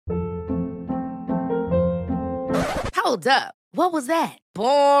Hold up. What was that?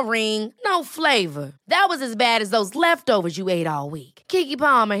 Boring. No flavor. That was as bad as those leftovers you ate all week. Keke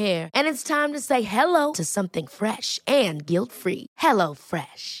Palmer here. And it's time to say hello to something fresh and guilt-free. Hello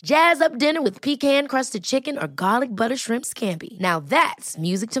Fresh. Jazz up dinner with pecan-crusted chicken or garlic butter shrimp scampi. Now that's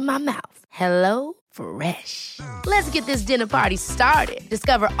music to my mouth. Hello Fresh. Let's get this dinner party started.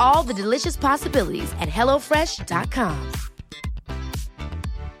 Discover all the delicious possibilities at hellofresh.com.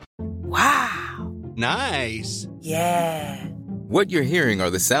 Wow. Nice. Yeah. What you're hearing are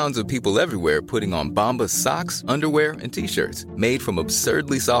the sounds of people everywhere putting on Bombas socks, underwear, and T-shirts made from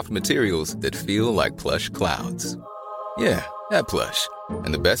absurdly soft materials that feel like plush clouds. Yeah, that plush.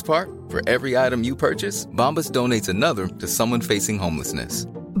 And the best part? For every item you purchase, Bombas donates another to someone facing homelessness.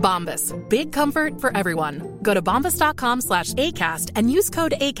 Bombas. Big comfort for everyone. Go to bombas.com/ACAST and use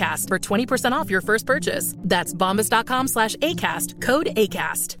code ACAST for 20% off your first purchase. That's bombas.com/ACAST. Code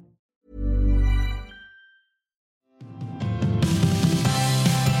ACAST.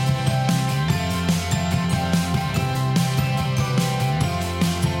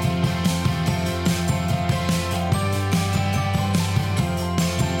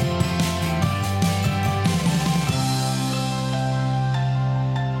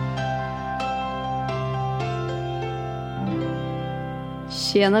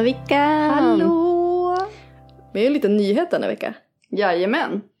 Tjena Vickan! Hallå! Vi har ju lite nyhet denna vecka.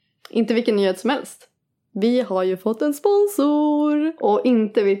 Jajamän. Inte vilken nyhet som helst. Vi har ju fått en sponsor. Och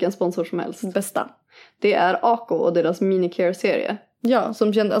inte vilken sponsor som helst. Bästa. Det är Ako och deras minicare-serie. Ja,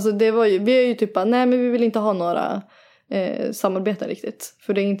 som kände, alltså det var ju, vi är ju typ bara, nej men vi vill inte ha några samarbeten riktigt.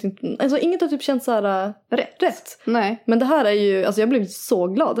 För det är inte, alltså inget har typ känt så här rätt. Nej. Men det här är ju, alltså jag blev så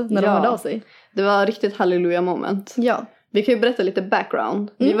glad när de hörde av sig. Det var riktigt halleluja moment. Ja. Vi kan ju berätta lite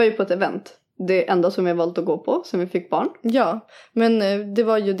background. Vi var ju på ett event. Det enda som vi valt att gå på sen vi fick barn. Ja, men det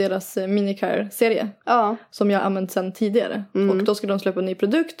var ju deras minicare-serie. Ja. Som jag använt sedan tidigare. Och då skulle de släppa en ny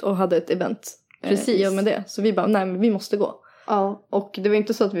produkt och hade ett event. Precis. Med det. Så vi bara, nej men vi måste gå. Ja, och det var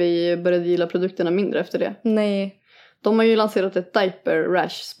inte så att vi började gilla produkterna mindre efter det. Nej. De har ju lanserat ett diaper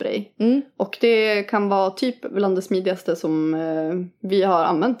rash spray. Och det kan vara typ bland det smidigaste som vi har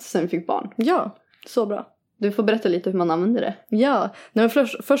använt sen vi fick barn. Ja, så bra. Du får berätta lite hur man använder det. Ja, nej, men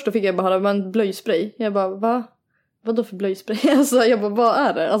först då fick jag bara höra en blöjspray. Jag bara, vadå för blöjspray? Alltså jag bara, vad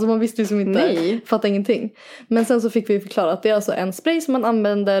är det? Alltså man visste ju som inte, fattade ingenting. Men sen så fick vi förklara att det är alltså en spray som man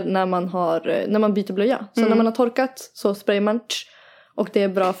använder när man byter blöja. Så när man har torkat så sprayar man och det är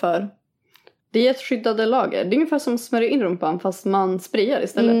bra för... Det är ett skyddade lager. Det är ungefär som smörja in rumpan fast man sprayar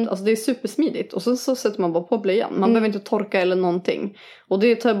istället. Alltså det är supersmidigt. Och så sätter man bara på blöjan. Man behöver inte torka eller någonting. Och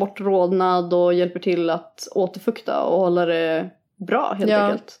det tar bort rodnad och hjälper till att återfukta och hålla det bra helt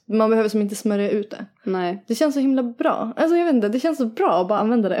enkelt. Man behöver som inte smörja ut det. Nej. Det känns så himla bra. Alltså jag vet inte, det känns så bra att bara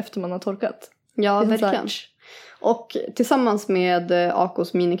använda det efter man har torkat. Ja, verkligen. Och tillsammans med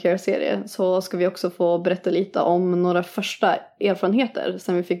Akos minicare-serie så ska vi också få berätta lite om några första erfarenheter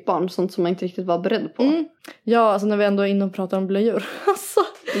sen vi fick barn. Sånt som man inte riktigt var beredd på. Ja, alltså när vi ändå är inne och pratar om blöjor. Alltså,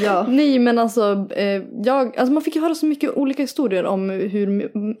 nej men alltså, man fick ju höra så mycket olika historier om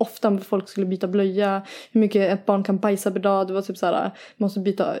hur ofta folk skulle byta blöja. Hur mycket ett barn kan bajsa per dag. Det var typ så här, man måste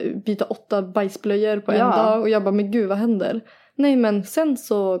byta 8 bajsblöjor på en dag. Och jag bara, men gud vad händer? Nej men sen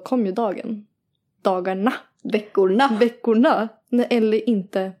så kom ju dagarna. Veckorna när Ellie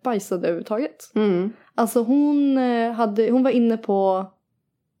inte bajsade överhuvudtaget. Alltså hon var inne på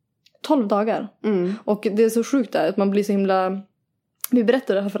 12 dagar. Och det är så sjukt där att man blir så himla... Vi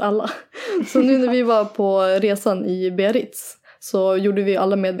berättar det här för alla. Så nu när vi var på resan i Biarritz så gjorde vi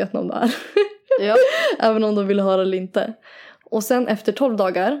alla medvetna om det här. Ja. Även om de ville höra eller inte. Och sen efter 12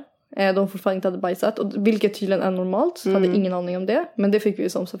 dagar de fortfarande inte hade bajsat, och vilket tydligen är normalt, så hade ingen aning om det. Men det fick vi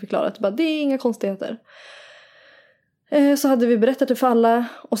som så förklarat. Bara, det är inga konstigheter. Så hade vi berättat det för alla.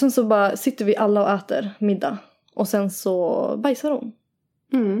 Och sen så bara sitter vi alla och äter middag. Och sen så bajsar hon.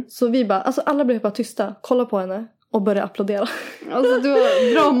 Så vi bara, alltså alla blev bara tysta. Kolla på henne och börja applådera. Alltså du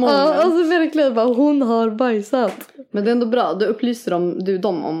har bra moment. Ja, alltså verkligen bara, hon har bajsat. Men det är ändå bra, då upplyser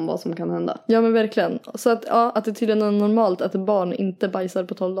dem om vad som kan hända. Ja men verkligen. Så att, att det tydligen är normalt att ett barn inte bajsar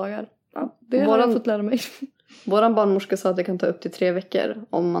på 12 dagar. Ja, det har jag fått lära mig. Våran barnmorska sa att det kan ta upp till 3 veckor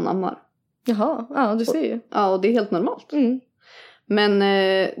om man ammar. Jaha, ja du ser ju. Ja, och det är helt normalt. Men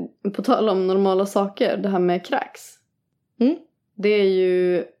på tal om normala saker, det här med kräks. Det är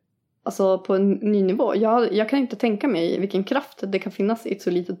ju alltså på en ny nivå. Jag kan inte tänka mig vilken kraft det kan finnas i ett så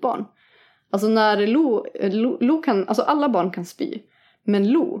litet barn. Alltså när Lo kan, alltså alla barn kan spy.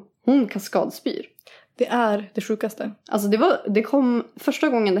 Men Lo, hon kaskadspyr. Det är det sjukaste. Alltså det kom första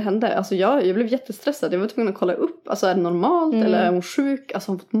gången det hände. Alltså jag blev jättestressad. Jag var tvungen att kolla upp. Alltså är det normalt eller är hon sjuk?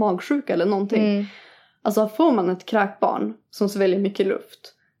 Alltså har hon fått magsjuka eller någonting? Alltså får man ett kräkbarn som sväljer mycket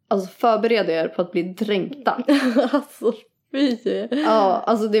luft. Alltså förbered er på att bli dränkta. Alltså fy. Ja,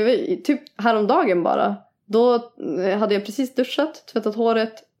 alltså det var typ häromdagen bara. Då hade jag precis duschat, tvättat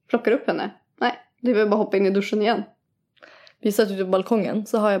håret, plockar upp henne. Nej, det var bara hoppa in i duschen igen. Vi satt ute på balkongen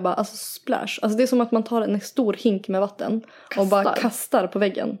så har jag bara alltså splash. Alltså det är som att man tar en stor hink med vatten och bara kastar på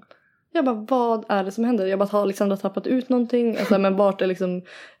väggen. Jag bara, vad är det som händer? Jag bara har Alexandra tappat ut någonting. Alltså, men vart är liksom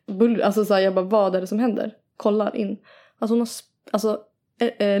alltså så här, jag bara, vad är det som händer? Kollar in. Alltså hon har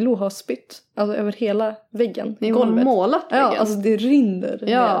Lo har spytt alltså över hela väggen, golvet. Har målat väggen. Ja, alltså det rinner.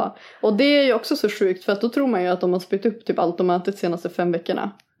 Ja, och det är ju också så sjukt för att då tror man ju att de har spytt upp typ allt de har ätit de senaste 5 veckorna.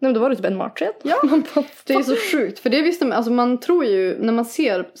 Nej, men då var det typ en maträtt. Ja, det är så sjukt. För det visste man, alltså man tror ju, när man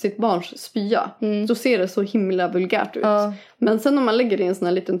ser sitt barns spya så ser det så himla vulgärt ut. Men sen om man lägger i en sån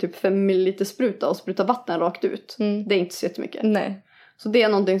här liten typ 5 ml spruta och sprutar vatten rakt ut, det är inte så jättemycket. Nej. Så det är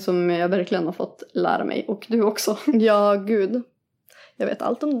någonting som jag verkligen har fått lära mig. Och du också. Ja, gud. Jag vet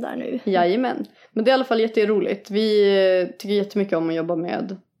allt om det där nu. Jajamän. Men det är i alla fall jätteroligt. Vi tycker jättemycket om att jobba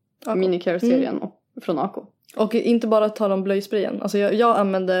med Minicare-serien från Ako. Och inte bara ta om blöjsprayen. Alltså jag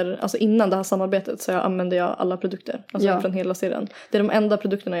använder, alltså innan det här samarbetet så använder jag alla produkter. Alltså från hela serien. Det är de enda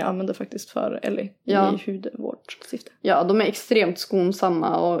produkterna jag använder faktiskt för Ellie i hudvårdssyfte. Ja, de är extremt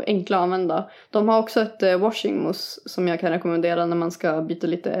skonsamma och enkla att använda. De har också ett washing mousse som jag kan rekommendera när man ska byta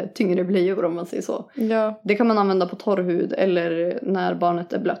lite tyngre blöjor om man säger så. Ja. Det kan man använda på torr hud eller när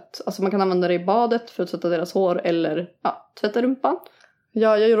barnet är blött. Alltså man kan använda det i badet för att tvätta deras hår eller tvätta rumpan.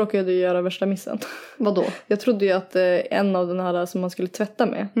 Ja, jag råkade ju göra värsta missen. Vadå? Jag trodde ju att en av den här som man skulle tvätta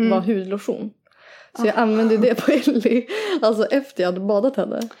med var hudlotion. Så jag använde det på Ellie. Alltså efter jag hade badat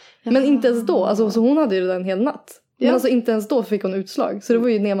henne. Ja. Men inte ens då. Alltså, så hon hade ju det en hel natt. Men alltså inte ens då fick hon utslag. Så det var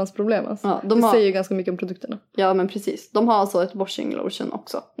ju Nemans problem. Alltså. Ja, det säger ju ganska mycket om produkterna. Ja, men precis. De har alltså ett washing lotion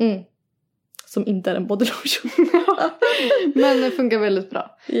också. Som inte är en body lotion. Men det funkar väldigt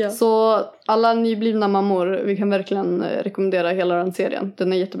bra. Ja. Så alla nyblivna mammor, vi kan verkligen rekommendera hela den serien.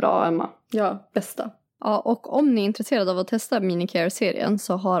 Den är jättebra, Emma. Ja, bästa. Ja, och om ni är intresserade av att testa Minicare-serien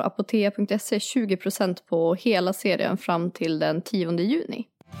så har apotea.se 20% på hela serien fram till den 10 juni.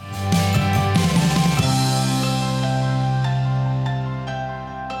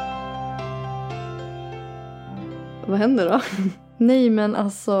 Vad händer då? Nej, men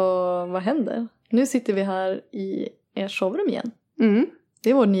alltså, vad händer? Nu sitter vi här i ert sovrum igen. Det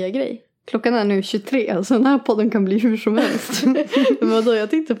är vår nya grej. Klockan är nu 23, så den här podden kan bli hur som helst. Men vadå, jag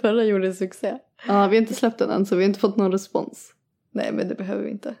tänkte förra gjorde succé. Ja, vi har inte släppt den än, så vi har inte fått någon respons. Nej, men det behöver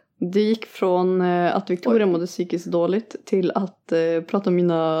vi inte. Det gick från att Victoria mådde psykiskt dåligt till att prata om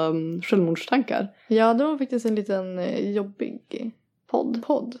mina självmordstankar. Ja, det var faktiskt en liten jobbig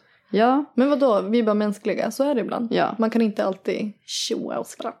podd. Ja. Men vadå, vi är bara mänskliga, så är det ibland. Ja. Man kan inte alltid tjoa och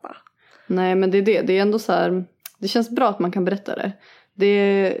skrappa. Nej, men det är det. Det är ändå så här, det känns bra att man kan berätta det.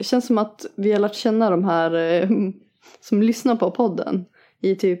 Det känns som att vi har lärt känna de här som lyssnar på podden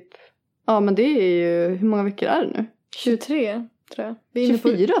i typ, men det är ju, hur många veckor är det nu? 23, tror jag. Vi är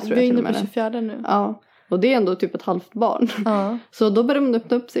 24 tror jag. Vi är inne på 24 nu. Ja, och det är ändå typ ett halvt barn. Ja. Så då börjar man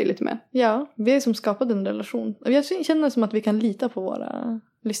öppna upp sig lite mer. Ja, vi är som skapat en relation. Jag känner som att vi kan lita på våra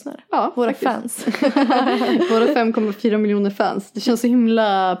lyssnare. Ja, våra faktiskt. Fans. Våra 5,4 miljoner fans. Det känns så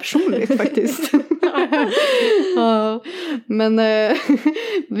himla personligt faktiskt. Ja. Men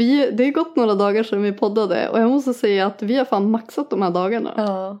det har gått några dagar sedan vi poddade. Och jag måste säga att vi har fan maxat de här dagarna.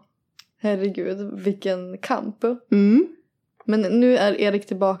 Ja, herregud. Vilken kamp. Men nu är Erik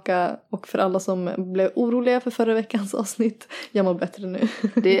tillbaka, och för alla som blev oroliga för förra veckans avsnitt, jag mår bättre nu.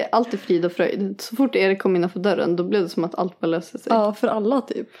 Det är alltid frid och fröjd. Så fort Erik kom innanför dörren, då blev det som att allt bara löste sig. Ja, för alla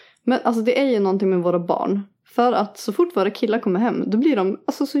typ. Men alltså det är ju någonting med våra barn. För att så fort våra killar kommer hem, då blir de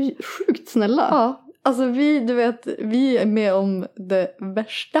alltså så sjukt snälla. Ja, alltså vi är med om det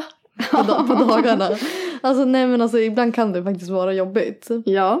värsta på dagarna. Alltså nej, men alltså ibland kan det faktiskt vara jobbigt.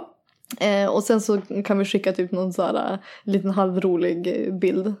 Ja. Och sen så kan vi skicka typ någon så här liten halvrolig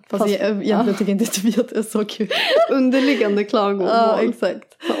bild. Fast egentligen tycker inte vi att det är så kul. Underliggande klagomål. Ja,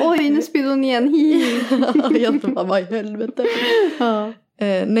 exakt. Oj, nu spydde hon igen. Egentligen bara, vad i helvete. Ja.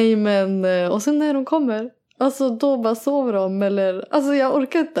 Nej, men och sen när de kommer, alltså då bara sover de. Eller, alltså jag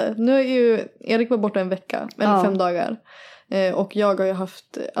orkar inte. Nu är ju Erik var borta en vecka. Eller 5 dagar. Och jag har ju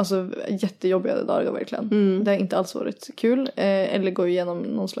haft jättejobbiga dagar verkligen. Det har inte alls varit kul. Eller går igenom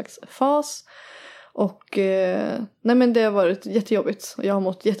någon slags fas. Och nej, men det har varit jättejobbigt. Jag har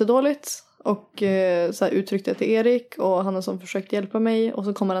mått jättedåligt. Och så här uttryckte jag till Erik. Och han har som försökt hjälpa mig. Och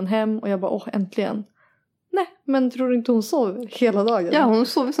så kommer han hem och jag bara, äntligen. nej, men tror du inte hon sov hela dagen? Ja, hon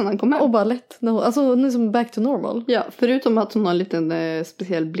sov sen han kom hem. Och bara lätt. Alltså hon är som back to normal. Ja, förutom att hon har en liten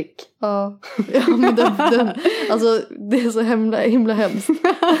speciell blick. Ja, men den, alltså det är så himla hemskt.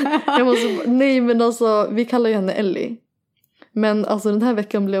 Nej, men alltså vi kallar ju henne Ellie. Men alltså den här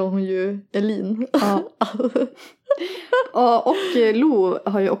veckan blev hon ju Elin. Ja. Ja, och Lo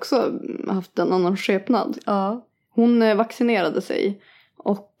har ju också haft en annan skepnad. Ja. Hon vaccinerade sig.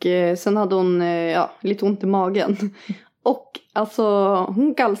 Och sen hade hon lite ont i magen. Och alltså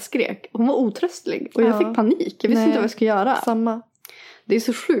hon gallskrek. Hon var otröstlig. Och jag fick panik. Jag visste inte vad jag skulle göra. Samma. Det är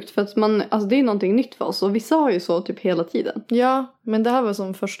så sjukt för att det är någonting nytt för oss. Och vissa har ju så typ hela tiden. Ja, men det här var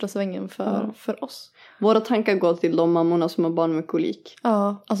som första svängen för oss. Våra tankar går till de mammorna som har barn med kolik.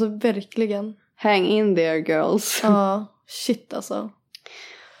 Ja, alltså verkligen. Hang in there girls. Ja, shit alltså.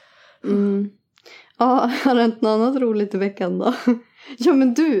 Ja, har det hänt något annat roligt i veckan då? Ja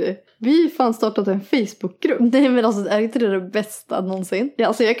men du, vi fan startat en Facebookgrupp. Nej men alltså är inte det bästa någonsin? Ja,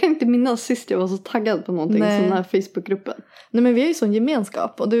 alltså jag kan inte minnas sist jag var så taggad på någonting som den här Facebookgruppen. Nej men vi är ju sån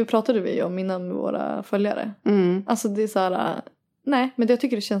gemenskap och det pratade vi om innan med våra följare. Alltså det är så här. Nej, men jag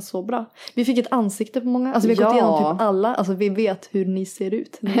tycker det känns så bra. Vi fick ett ansikte på många. Alltså vi har gått igenom typ alla. Alltså vi vet hur ni ser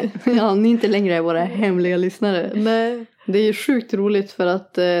ut nu. Ja, ni är inte längre våra hemliga lyssnare. Nej. Det är ju sjukt roligt för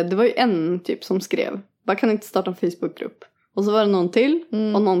att det var ju en typ som skrev. Man kan inte starta en Facebookgrupp. Och så var det någon till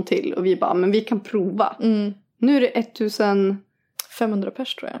och någon till. Och vi bara, men vi kan prova. Nu är det 1500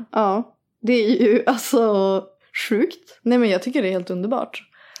 pers tror jag. Ja, det är ju alltså sjukt. Nej men jag tycker det är helt underbart.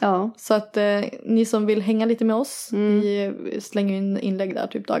 Ja. Så att ni som vill hänga lite med oss, vi slänger in inlägg där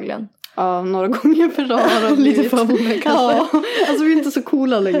typ dagligen. Ja, några gånger per dag har de lite för många kanske. Ja, alltså vi är inte så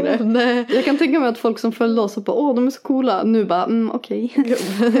coola längre. Nej. Jag kan tänka mig att folk som följde oss och bara, de är så coola. Nu bara, okej.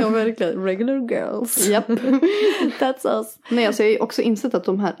 Ja, verkligen. Regular girls. Japp. That's us. Nej, alltså jag har också insett att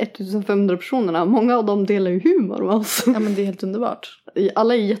de här 1500 personerna, många av dem delar ju humor med oss. Ja, men det är helt underbart.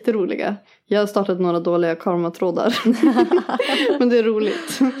 Alla är jätteroliga. Jag har startat några dåliga karmatrådar. Men det är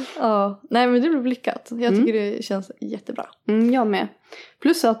roligt. Ja, nej men det blir lyckat. Jag tycker det känns jättebra. Jag med.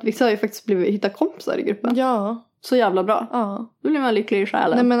 Plus att vissa har ju faktiskt hittat kompisar i gruppen. Ja. Så jävla bra. Ja. Då blir man lycklig i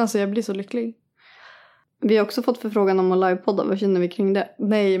själen. Nej men alltså jag blir så lycklig. Vi har också fått förfrågan om att livepodda. Vad känner vi kring det?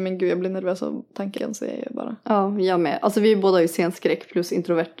 Nej men gud, jag blir nervös av tanken, säger jag bara. Ja, jag med. Alltså vi är båda ju scenskräck plus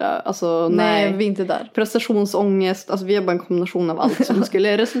introverta. Alltså nej, vi är inte där. Prestationsångest. Alltså vi är bara en kombination av allt som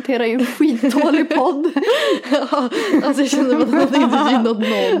skulle resultera i en skitdålig podd. Ja, alltså jag känner att det hade inte gynnat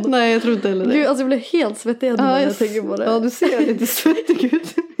någon. Nej, jag tror inte heller det. Gud, alltså jag blir helt svettig när jag tänker på det. Ja, du ser lite svettig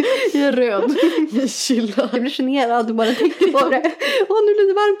ut. Jag är röd. Jag chillar. Jag blir generad och bara tänker på det. Nu blir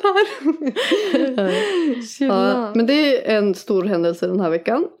det varmt här. Ja, men det är en stor händelse den här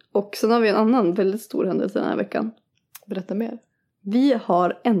veckan. Och sen har vi en annan väldigt stor händelse den här veckan. Berätta mer. Vi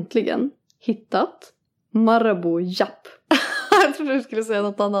har äntligen hittat Marabou Japp. Jag trodde du skulle säga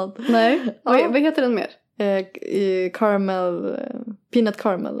något annat. Nej, vad heter den mer? Caramel, peanut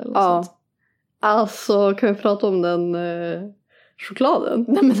caramel eller något sånt. Alltså, kan vi prata om den chokladen?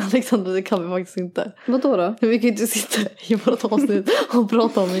 Nej men Alexander, det kan vi faktiskt inte. Vadå då? Vi kan ju inte sitta i vårt avsnitt och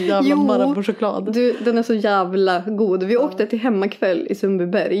prata om en jävla Marabou-choklad. Du, den är så jävla god. Vi åkte till hemmakväll i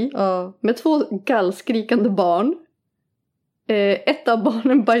Sundbyberg med 2 gallskrikande barn. Ett av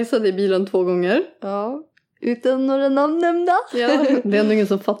barnen bajsade i bilen 2 gånger. Ja. Utan några namn nämnda. Ja, det är ändå ingen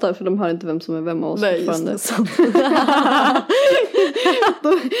som fattar för de hör inte vem som är vem av oss. Nej, just det, sant. Då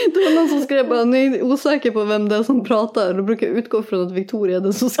var någon som skrev bara, nej, jag är osäker på vem det är som pratar. Då brukar jag utgå från att Victoria är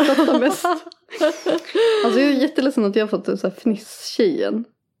den som skrattar mest. Alltså jag är jätteledsen att jag har fått så här fniss-tjejen.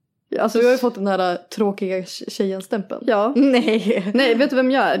 Alltså jag har ju fått den här tråkiga tjejen-stämpeln. Ja. Nej, vet du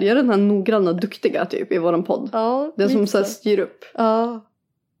vem jag är? Jag är den här noggranna, duktiga typ i våran podd. Ja. Den som så här styr upp. Ja.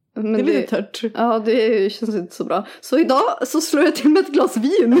 Men det är lite tört. Ja, det känns inte så bra. Så idag så slår jag till med ett glas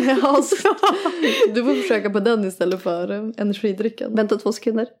vin. Alltså, du får försöka på den istället för energidrycken. Vänta 2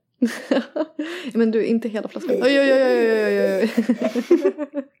 sekunder. Men du, inte hela flaskan. Oj.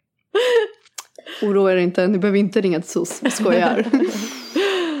 Oroa er inte, ni behöver inte ringa till SOS. Jag skojar.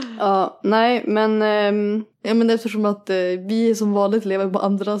 Ja, nej, men... Ja, men eftersom att vi som vanligt lever på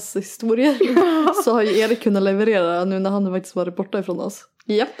andras historier så har ju Erik kunnat leverera nu när han faktiskt varit borta ifrån oss.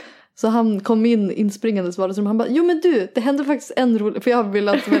 Japp. Så han kom in inspringandes var det som han bara, jo men du, det hände faktiskt en rolig, för jag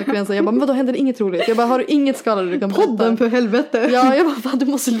ville att verkligen säga, jag bara, men vadå, händer det inget roligt? Jag bara, har du inget skala du kan berätta? Podden för helvete. Ja, jag bara, fan, du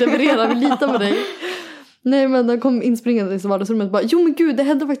måste leverera, vi litar på dig. Nej, men han kom inspringandes i vardagsrummet och bara, jo men gud, det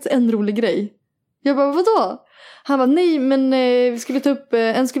hände faktiskt en rolig grej. Jag bara, vadå? Han bara, nej men vi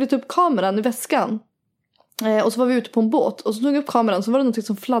skulle ta upp kameran i väskan. Och så var vi ute på en båt och så tog jag upp kameran, så var det något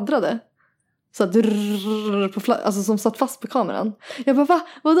som fladdrade. Så att alltså som satt fast på kameran. Jag bara,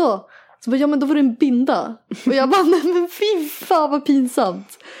 vadå? Så bara, ja men då var det en binda. Och jag bara, nej men fy fan vad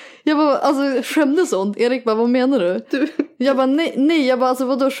pinsamt. Jag bara, alltså skämdes sånt. Erik bara, vad menar du? Jag bara, nej, jag bara, alltså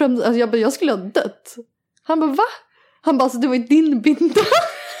vadå skämdes? Alltså, jag bara, jag skulle ha dött. Han bara, va? Han bara, alltså det var ju din binda.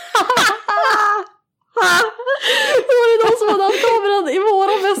 Det var det någon som hade haft kameran i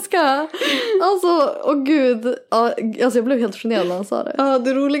våra väska. Alltså, åh gud. Ja, alltså jag blev helt generad när han sa det. Ja,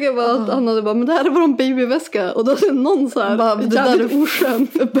 det roliga var att han hade bara, men det här är vår babyväska. Och då är någon så här, bara, det där är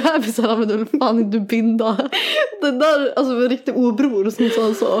oskönt. För bebisar använder väl fan inte binda. Det där, alltså en riktig obror som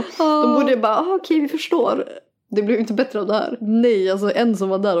sa så. Då borde jag bara, okej, vi förstår. Det blev inte bättre av det här. Nej, alltså en som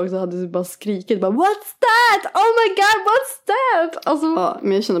var där också hade bara skrikit bara, what's that? Oh my god, what's that? Alltså, ja,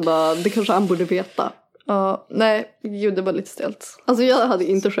 men jag känner bara, det kanske han borde veta. Ja, nej, gud det var lite stelt. Alltså jag hade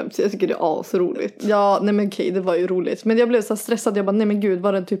inte skämt, så jag tycker det är asroligt. Ja, nej men okej, det var ju roligt. Men jag blev så stressad, jag bara, nej men gud,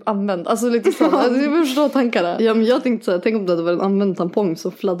 var den typ använd? Alltså lite så, alltså, jag förstår tankarna. Ja, men jag tänkte så här, tänk om det hade varit en använd tampong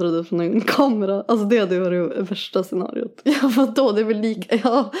som fladdrade från en kamera. Alltså det hade varit det värsta scenariot. Ja, vadå, det är väl lika,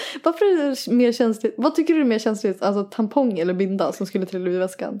 ja. Varför är det mer känsligt? Vad tycker du är mer känsligt, alltså tampong eller binda som skulle trilla ur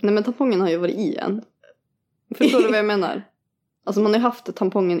väskan? Nej men tampongen har ju varit i en. Förstår du vad jag menar? Alltså man har ju haft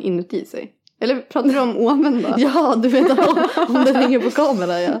tampongen inuti sig. Eller pratar du om oanvända? Ja, du vet om den hänger på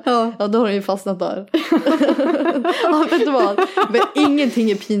kamera, ja. Ja, då har den ju fastnat där. Ja, vet du vad? Men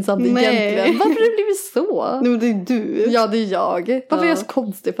ingenting är pinsamt egentligen. Varför har det blivit så? Nej, men det är du. Ja, det är jag. Varför är jag så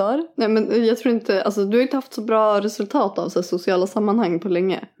konstig för? Nej, men jag tror inte, alltså du har inte haft så bra resultat av så här, sociala sammanhang på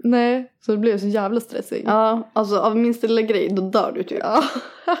länge. Nej, så det blev så jävla stressig. Ja, alltså av minsta lilla grej, då dör du typ. Ja.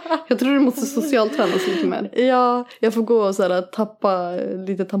 Jag tror du måste socialtränas lite mer. Ja, jag får gå och så här, tappa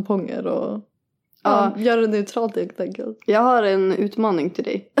lite tamponger och göra det neutralt helt enkelt. Jag har en utmaning till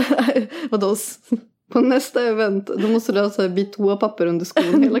dig. Vadå? På nästa event, då måste du ha så här bit toapapper under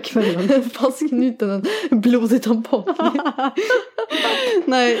skon hela kvällen. Fastknuten en blodig tampong.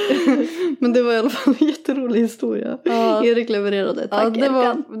 Nej, men det var i alla fall en jätterolig historia. Ja. Erik levererade. Tack,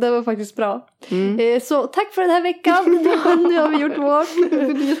 ja, det var faktiskt bra. Så tack för den här veckan. Nu har vi gjort vårt.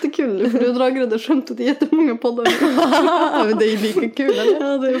 Det är jättekul, för du har dragit det där skämtet i jättemånga poddar. Men det är ju lika kul,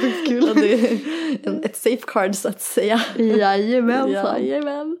 eller? Ja, det är faktiskt kul. Ja, det är ett safeguard så att säga.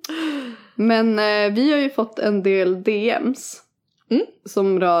 Jajamän. Men vi har ju fått en del DMs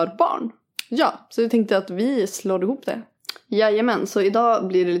som rör barn. Ja, så jag tänkte att vi slår ihop det. Jajamän, så idag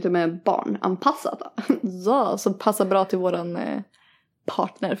blir det lite mer barnanpassat. Ja, som passar bra till våran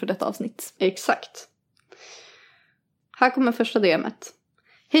partner för detta avsnitt. Exakt. Här kommer första DMet.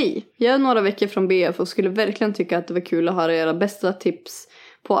 Hej, jag är några veckor från BF och skulle verkligen tycka att det var kul att höra era bästa tips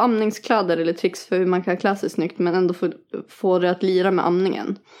på amningskläder eller tricks för hur man kan klä sig snyggt men ändå få det att lira med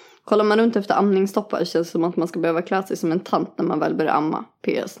amningen. Kollar man runt efter amningstoppar känns det som att man ska behöva klä sig som en tant när man väl börjar amma.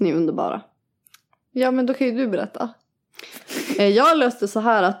 PS, ni är underbara. Ja, men då kan ju du berätta. Jag löste så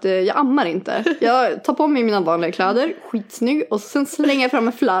här att jag ammar inte. Jag tar på mig mina vanliga kläder, skitsnygg, och sen slänger jag fram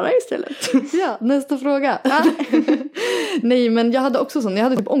en flarra istället. Ja, nästa fråga. Nej, men jag hade också sån, jag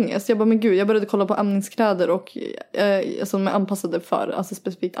hade typ ångest. Jag bara, men gud, jag började kolla på amningskläder och som är anpassade för alltså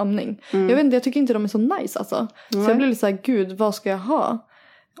specifikt amning. Jag vet inte, jag tycker inte de är så nice alltså. Så jag blev lite så här, gud, vad ska jag ha?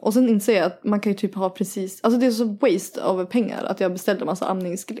 Och sen inser jag att man kan ju typ ha precis, alltså det är så waste av pengar att jag beställde en massa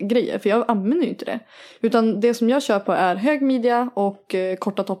amningsgrejer, för jag använder ju inte det. Utan det som jag köper är hög midja och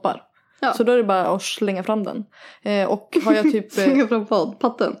korta toppar. Ja. Så då är det bara att slänga fram den. Och har jag typ... slänga fram vad?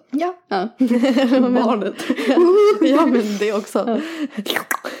 Patten? Ja. Barnet. Ja, men det också.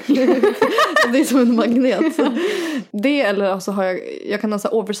 Det är som en magnet. Det eller alltså har jag kan alltså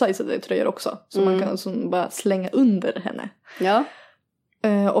oversize tröjor också. Så man kan alltså bara slänga under henne. Ja.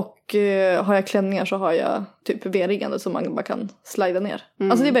 Och har jag klänningar så har jag typ V-riggande som man bara kan slida ner.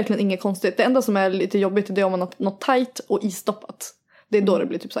 Alltså det är verkligen inget konstigt. Det enda som är lite jobbigt är om man har något tight och istoppat. Det är då det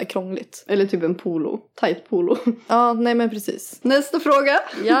blir typ så här krångligt. Eller typ en polo. Tight polo. Ja, nej men precis. Nästa fråga.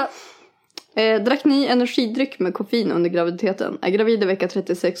 Ja. Drack ni energidryck med koffein under graviditeten? Är gravid i vecka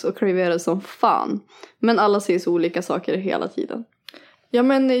 36 och craverade som fan. Men alla säger så olika saker hela tiden. Ja,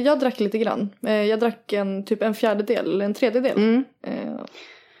 men jag drack lite grann. Jag drack typ en fjärdedel eller en tredjedel.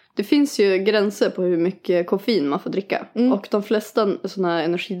 Det finns ju gränser på hur mycket koffein man får dricka. Och de flesta såna här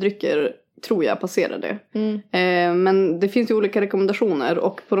energidrycker tror jag passerar det. Men det finns ju olika rekommendationer.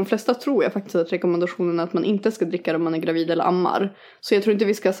 Och på de flesta tror jag faktiskt att rekommendationen är att man inte ska dricka om man är gravid eller ammar. Så jag tror inte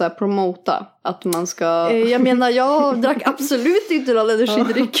vi ska så här promota att man ska... Jag menar, jag drack absolut inte någon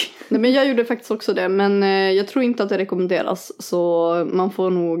energidryck. Nej, men jag gjorde faktiskt också det. Men jag tror inte att det rekommenderas. Så man får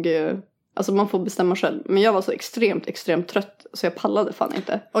nog... Alltså man får bestämma själv. Men jag var så extremt trött. Så jag pallade fan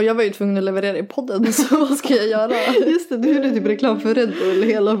inte. Och jag var ju tvungen att leverera i podden. Så vad ska jag göra? Just det, du gjorde typ reklam för Red Bull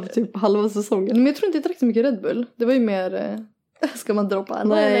hela typ halva säsongen. Men jag tror inte jag drack så mycket Red Bull. Det var ju mer Ska man droppa?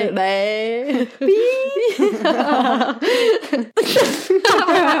 Nej.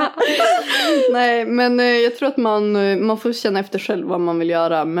 Nej, men jag tror att man får känna efter själv vad man vill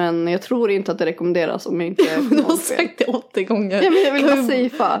göra. Men jag tror inte att det rekommenderas om jag inte... Du har sagt det 80 gånger. Ja, men jag vill bara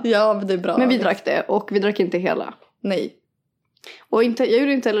safea. Ja, men det är bra. Men vi drack det och vi drack inte hela. Nej. Och jag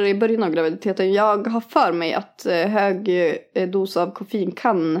gjorde inte heller i början av graviditeten. Jag har för mig att hög dos av koffein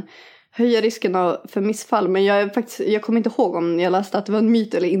kan höja risken för missfall. Men jag kommer inte ihåg om jag läste att det var en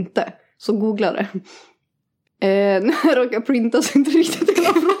myt eller inte. Så googla det. När jag råkar printa så inte riktigt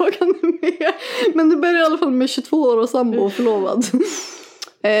hela frågan med. Men det börjar i alla fall med 22 år och sambo och förlovad.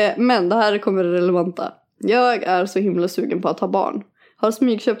 Men det här kommer det relevanta. Jag är så himla sugen på att ha barn. Har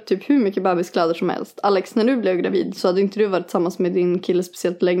smygköpt typ hur mycket bebiskläder som helst. Alex, när du blev gravid så hade inte du varit tillsammans med din kille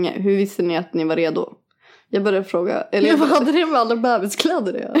speciellt länge. Hur visste ni att ni var redo? Jag började fråga. Eller vad hade det med alla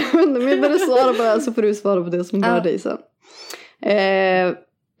bebiskläder det? Men jag började svara på det här så får du svara på det som rör dig sen.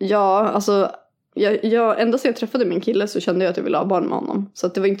 Ja, alltså ända sedan jag träffade min kille så kände jag att jag ville ha barn med honom. Så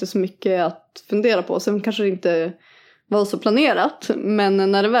att det var inte så mycket att fundera på. Sen kanske det inte var så planerat. Men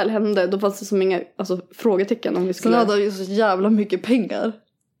när det väl hände då fanns det som inga frågetecken om vi skulle... Så hade ju så jävla mycket pengar.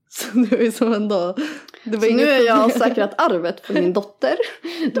 Så det var som ändå... Det var så nu är jag säkrat arvet för min dotter.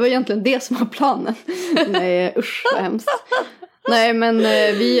 Det var egentligen det som var planen. Nej, usch vad hemskt. Nej, men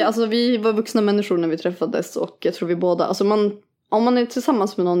vi var vuxna människor när vi träffades. Och jag tror vi båda... om man är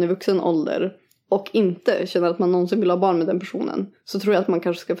tillsammans med någon i vuxen ålder och inte känner att man någonsin vill ha barn med den personen, så tror jag att man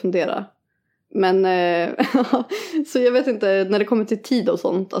kanske ska fundera. Men så jag vet inte, när det kommer till tid och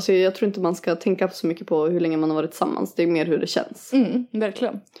sånt, alltså jag tror inte man ska tänka så mycket på hur länge man har varit tillsammans. Det är mer hur det känns.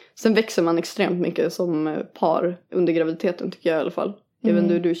 Verkligen. Sen växer man extremt mycket som par under graviditeten, tycker jag i alla fall. Jag vet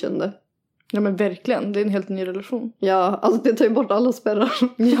inte hur du kände. Ja, men verkligen, det är en helt ny relation. Ja, alltså det tar ju bort alla spärrar.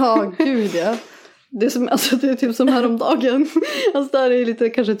 Ja, gud ja. Det är typ som häromdagen. Alltså det här är lite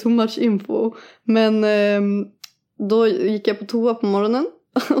kanske too much info. Men då gick jag på toa på morgonen.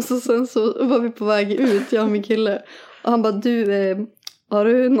 Och sen så var vi på väg ut, jag och min kille. Och han bara, du, har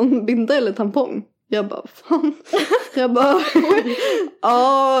du någon binda eller tampong? Jag bara, fan. Jag bara,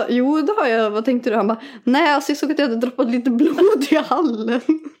 ja, jo det har jag. Vad tänkte du? Han bara, nej alltså jag såg att jag hade droppat lite blod i hallen.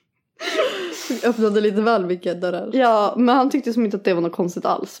 Öppnade lite väl mycket dörrar. Ja, men han tyckte som inte att det var något konstigt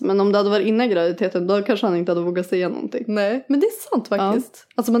alls. Men om det hade varit innan graviditeten, då kanske han inte hade vågat säga någonting. Nej, men det är sant faktiskt.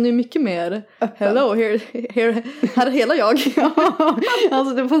 Ja. Alltså man är ju mycket mer öppen. Hello, här är hela jag. Ja,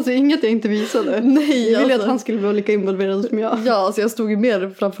 alltså det fanns ju inget jag inte visade. Nej, jag ville att han skulle vara lika involverad som jag. Ja, alltså jag stod ju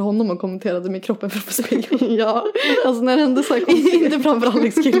mer framför honom och kommenterade med kroppen framför spegeln. Ja, alltså när det hände så här inte framför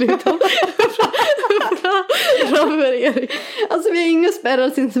Alex kille utan framför Erik. Alltså vi har inga spärrar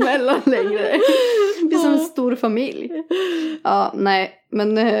sinsemellan längre. Vi är som en stor familj. Ja, nej.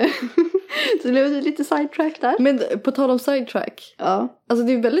 Men så det blev lite sidetrack där. Men på tal om sidetrack. Ja. Alltså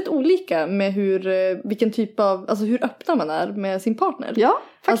det är väldigt olika med vilken typ av, alltså hur öppna man är med sin partner. Ja,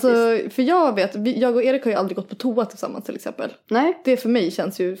 faktiskt. Alltså, för jag vet, jag och Erik har ju aldrig gått på toa tillsammans till exempel. Nej. Det för mig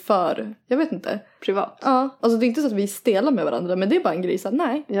känns ju för, jag vet inte. Privat. Ja, alltså det är inte så att vi stelar med varandra, men det är bara en grej så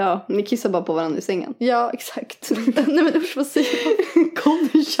nej. Ja, ni kissar bara på varandra i sängen. Ja, exakt. Nej men usch, vad säger jag?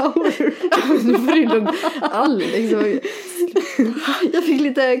 Golden shower. Nu får du lugn. Alex. Jag fick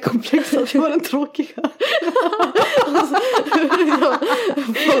lite komplex att jag var den tråkiga. Alltså,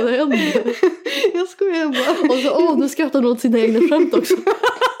 vad händer? Jag skojar bara. Och så, nu skrattar hon åt sina egna skämt också.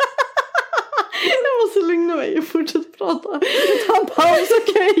 Jag måste lugna mig och fortsätta prata. Ta en paus,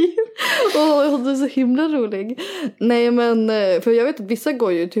 okej? Du är så himla rolig. Nej men, för jag vet att vissa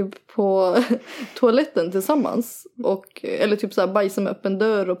går ju typ på toaletten tillsammans. Eller typ så här bajsa med öppen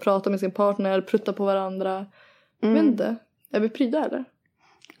dörr och prata med sin partner, prutta på varandra. Jag vet inte. Är vi pryda eller?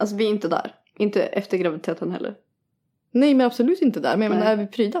 Alltså vi är inte där. Inte efter graviditeten heller. Nej men absolut inte där. Men är vi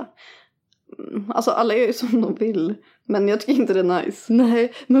pryda? Alltså alla är ju som de vill. Men jag tycker inte det är nice.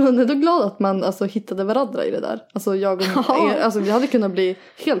 Nej, men man är ändå glad att man alltså hittade varandra i det där. Alltså jag och alltså vi hade kunnat bli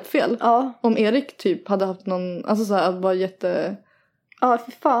helt fel. Ja. Om Erik typ hade haft någon, alltså så här att vara jätte... Ja,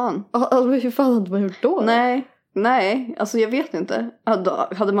 för fan. Alltså hur fan hade man gjort då? Nej, alltså jag vet inte.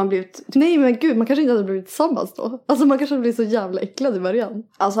 Hade man blivit... Nej men gud, man kanske inte hade blivit tillsammans då. Alltså man kanske hade blivit så jävla äcklad i början.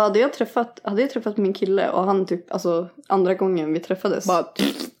 Alltså hade jag träffat min kille och han typ, alltså andra gången vi träffades. Bara...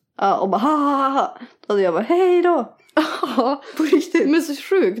 Ja, och bara ha. Då hade jag bara, hej då. Ja, på riktigt. Men så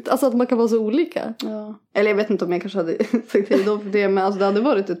sjukt, alltså att man kan vara så olika. Ja. Eller jag vet inte om jag kanske hade sagt hej då för det, men alltså det hade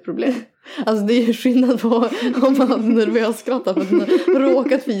varit ett problem. Alltså det är ju skillnad på om man hade nervös skrattat för att man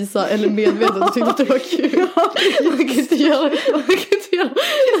råkat fisa eller medvetet och tyckte att det var kul. Man kan inte göra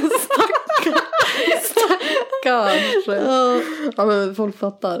en stackare. Kanske. Ja, men folk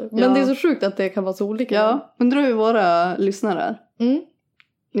fattar. Men det är så sjukt att det kan vara så olika. Ja, undrar hur våra lyssnare är.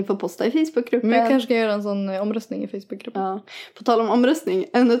 Ni får posta i Facebookgruppen. Men vi kanske ska göra en sån omröstning i Facebookgruppen. Ja. På tal om omröstning,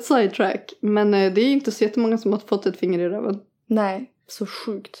 ännu ett sidetrack. Men det är ju inte så jättemånga som har fått ett finger i röven. Nej, så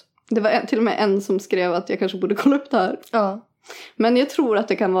sjukt. Det var till och med en som skrev att jag kanske borde kolla upp det här. Ja. Men jag tror att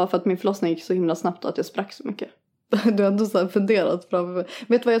det kan vara för att min förlossning gick så himla snabbt och att jag sprack så mycket. Du har ändå så här funderat framför.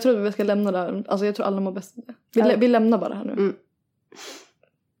 Vet du vad, jag tror att vi ska lämna det här. Alltså jag tror alla mår bäst det. Vi lämnar bara här nu.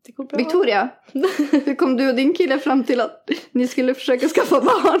 Det går bra. Victoria, hur kom du och din kille fram till att ni skulle försöka skaffa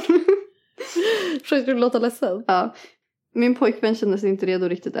barn? Försökte du låta ledsen? Ja. Min pojkvän känner sig inte redo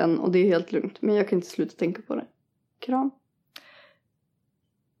riktigt än och det är helt lugnt. Men jag kan inte sluta tänka på det. Kram.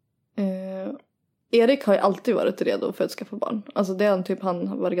 Erik har ju alltid varit redo för att skaffa barn. Alltså det är han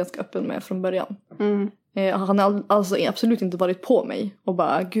har varit ganska öppen med från början. Han har alltså absolut inte varit på mig och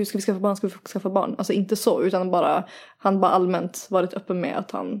bara, gud ska vi skaffa barn? Alltså inte så, utan han bara allmänt varit öppen med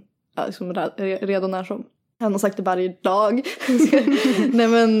att han är liksom redo när som. Han har sagt det varje dag. Nej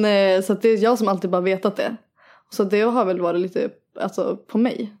men så att det är jag som alltid bara vetat det. Så det har väl varit lite alltså, på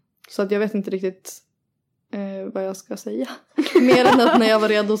mig. Så att jag vet inte riktigt vad jag ska säga. Mer än att när jag var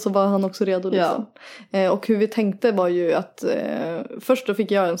redo så var han också redo. Liksom. Ja. Och hur vi tänkte var ju att först då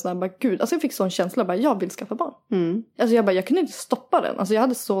fick jag en sån här, bara, gud, alltså jag fick sån känsla, bara, jag vill skaffa barn. Alltså jag kunde inte stoppa den. Alltså jag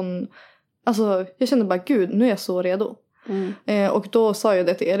hade sån, alltså jag kände bara, gud, nu är jag så redo. Och då sa jag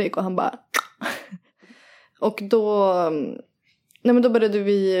det till Erik och han bara och då då började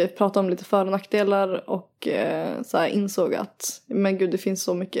vi prata om lite för- och nackdelar och så här insåg att men gud, det finns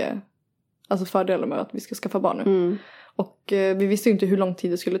så mycket alltså fördelar med att vi ska skaffa barn nu. Och vi visste ju inte hur lång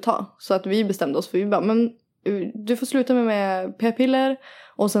tid det skulle ta. Så att vi bestämde oss för vi bara, men du får sluta med p-piller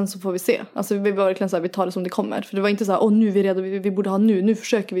och sen så får vi se. Alltså vi var verkligen så här, vi tar det som det kommer. För det var inte så här, nu är vi redo, vi borde ha nu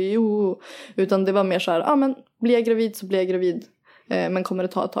försöker vi. Utan det var mer så här, men blir jag gravid så blir jag gravid. Men kommer det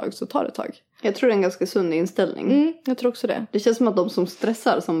ta ett tag så tar det ett tag. Jag tror det är en ganska sund inställning. Jag tror också det. Det känns som att de som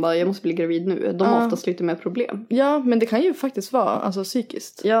stressar, som bara jag måste bli gravid nu, de har oftast lite mer problem. Ja, men det kan ju faktiskt vara alltså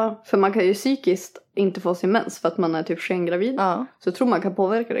psykiskt. Ja, för man kan ju psykiskt inte få sin mens för att man är typ skengravid. Ja. Så jag tror man kan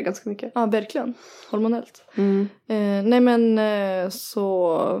påverka det ganska mycket. Ja, verkligen. Hormonellt. Nej men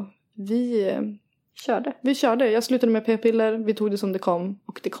så vi körde. Vi körde. Jag slutade med p-piller, vi tog det som det kom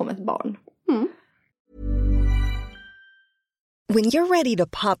och det kom ett barn. When you're ready to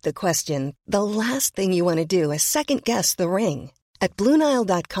pop the question, the last thing you want to do is second-guess the ring. At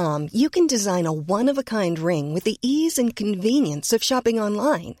BlueNile.com, you can design a one-of-a-kind ring with the ease and convenience of shopping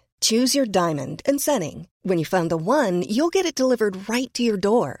online. Choose your diamond and setting. When you find the one, you'll get it delivered right to your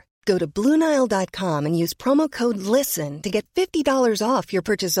door. Go to BlueNile.com and use promo code LISTEN to get $50 off your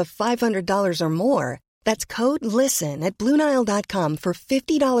purchase of $500 or more. That's code LISTEN at BlueNile.com for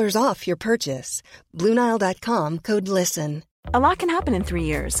 $50 off your purchase. BlueNile.com, code LISTEN. A lot can happen in 3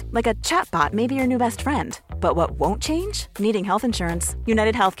 years, like a chatbot may be your new best friend. But what won't change? Needing health insurance.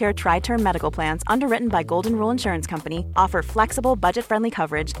 United Healthcare Tri-Term Medical Plans, underwritten by Golden Rule Insurance Company, offer flexible, budget-friendly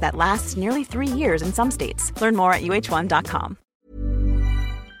coverage that lasts nearly 3 years in some states. Learn more at uh1.com.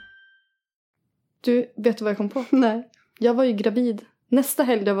 Du, vet du vad jag kom på? Nej. Jag var ju gravid. Nästa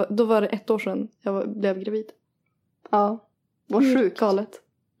helg, då var det 1 år sedan jag blev gravid. Ja, vad sjukt. Galet.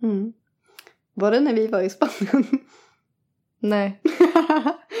 Var det när vi var i Spanien? Nej.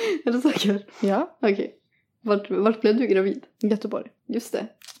 Är du säker? Ja. Okej. Vart blev du gravid? Göteborg. Just det.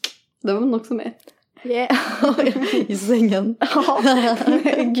 Det var man också med. Yeah. I sängen.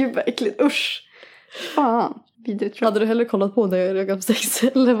 Nej, gud vad äckligt. Usch. Fan. Vidrigt. Hade du hellre kollat på när jag gav sex?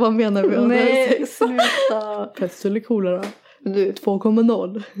 Eller vad menar vi? Nej, sluta. Pest eller kolera? Du,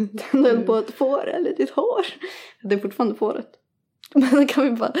 2,0. Den höll på ett får eller ditt hår. Det är fortfarande fåret. Men kan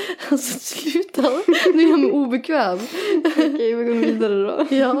vi bara, alltså sluta. Nu är jag mig obekväm. Okej, vi går vidare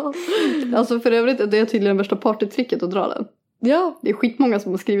då. Ja. Alltså för övrigt, det är tydligen värsta partytricket att dra den. Ja. Det är skitmånga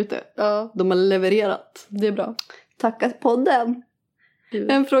som har skrivit det. Ja. De har levererat. Det är bra. Tacka podden.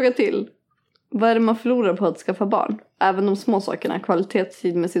 En fråga till. Vad är det man förlorar på att skaffa barn? Även de små sakerna,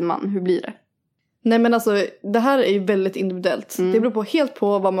 kvalitetstid med sin man, hur blir det? Nej men alltså, det här är ju väldigt individuellt. Det beror helt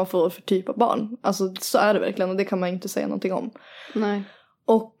på vad man får för typ av barn. Alltså så är det verkligen och det kan man inte säga någonting om. Nej.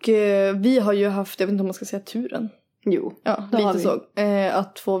 Och vi har ju haft, jag vet inte om man ska säga turen. Jo, ja, lite så.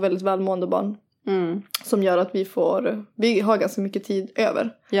 Att få väldigt välmående barn. Som gör att vi har ganska mycket tid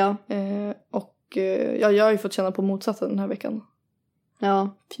över. Ja. Och jag har ju fått känna på motsatsen den här veckan.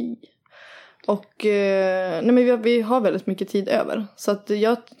 Ja. Fy. Och nej men vi har väldigt mycket tid över. Så att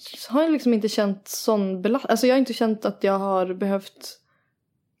jag har liksom inte känt sån alltså jag har inte känt att jag har behövt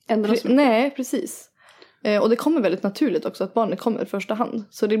ändra nej, precis. Och det kommer väldigt naturligt också att barnet kommer i första hand.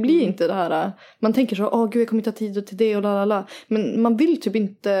 Så det blir inte det här, man tänker så, gud jag kommer inte ha tid till det och lalala. Men man vill typ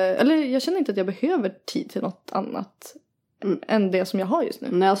inte, eller jag känner inte att jag behöver tid till något annat än det som jag har just nu.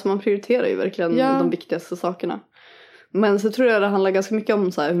 Nej, alltså man prioriterar ju verkligen de viktigaste sakerna. Men så tror jag det handlar ganska mycket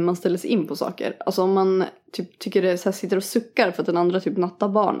om så här, hur man ställer sig in på saker. Alltså om man typ tycker det så här, sitter och suckar för att den andra typ nattar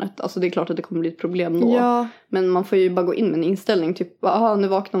barnet. Alltså det är klart att det kommer bli ett problem då. Ja. Men man får ju bara gå in med en inställning typ, nu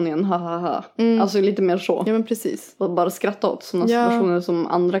vaknar hon igen, hahaha. Alltså lite mer så. Ja men precis. Och bara skratta åt sådana situationer som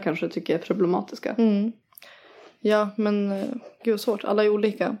andra kanske tycker är problematiska. Ja men gud svårt, alla är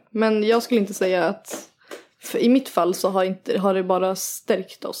olika. Men jag skulle inte säga att... För i mitt fall så har det bara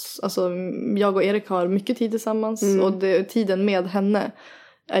stärkt oss. Alltså jag och Erik har mycket tid tillsammans. Och tiden med henne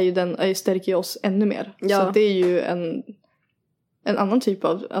stärker ju oss ännu mer. Ja. Så det är ju en annan typ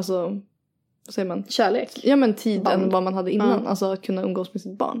av, alltså, vad säger man? Kärlek. Ja men tid än vad man hade innan. Alltså att kunna umgås med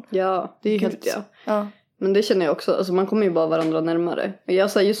sitt barn. Ja, det är ju helt... Ja. Men det känner jag också, alltså man kommer ju bara varandra närmare.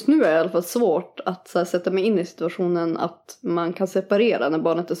 Just nu är det i alla fall svårt att så här, sätta mig in i situationen att man kan separera när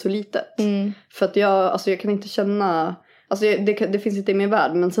barnet är så litet. För att jag kan inte känna, alltså det finns inte i min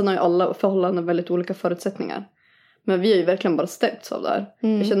värld, men sen har ju alla förhållanden väldigt olika förutsättningar. Men vi är ju verkligen bara stärkts av det här.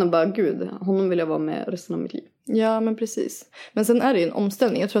 Jag känner bara, gud, honom vill jag vara med resten av mitt liv. Ja, men precis. Men sen är det ju en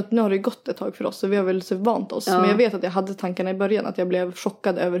omställning. Jag tror att nu har det gått ett tag för oss. Så vi har väl så vant oss. Men jag vet att jag hade tankarna i början. Att jag blev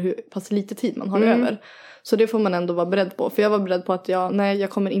chockad över hur pass lite tid man har över. Så det får man ändå vara beredd på. För jag var beredd på att jag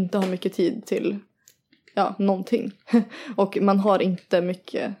kommer inte ha mycket tid till någonting. Och man har inte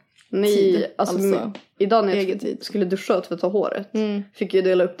mycket tid. Alltså idag när jag skulle duscha och tvätta håret fick jag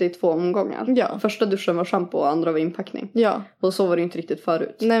dela upp det i 2 omgångar. Ja. Första duschen var shampoo och andra var inpackning. Ja. Och så var det inte riktigt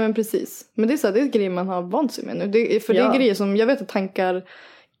förut. Nej men precis. Men det är så här, det är grejer man har vant sig med nu. Det är grejer som jag vet att tankar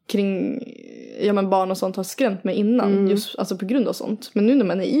kring barn och sånt har skrämt mig innan. Just alltså på grund av sånt. Men nu när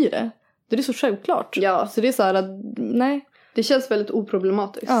man är i det. Det är så självklart. Ja. Så det är så här att, nej. Det känns väldigt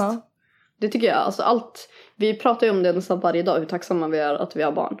oproblematiskt. Ja. Det tycker jag. Alltså vi pratar ju om det nästan varje dag. Hur tacksamma vi är att vi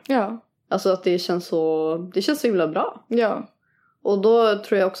har barn. Ja. Alltså att det känns så himla bra. Ja. Och då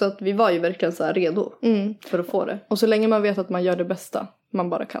tror jag också att vi var ju verkligen så här redo för att få det. Och så länge man vet att man gör det bästa man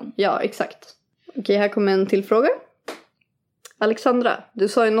bara kan. Ja, exakt. Okej, här kommer en till fråga. Alexandra, du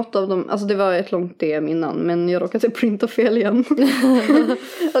sa ju något av dem, alltså det var ett långt DM innan, men jag råkade printa fel igen.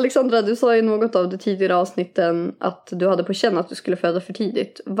 Alexandra, du sa ju något av de tidigare avsnitten att du hade på känn att du skulle föda för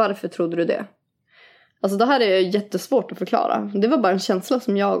tidigt. Varför trodde du det? Alltså det här är jättesvårt att förklara. Det var bara en känsla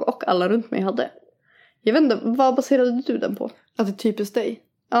som jag och alla runt mig hade. Jag vet inte, vad baserade du den på? Att det är typiskt dig.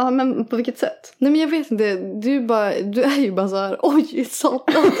 Ja, men på vilket sätt? Nej, men jag vet inte. Du är ju bara så här, oj,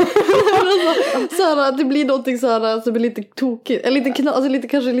 satan. så här, det blir någonting så här som blir lite tokigt. Eller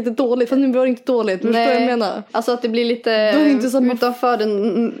kanske lite dåligt. Fast nu var det inte dåligt. Men förstår vad jag menar? Alltså att det blir lite inte samma... utanför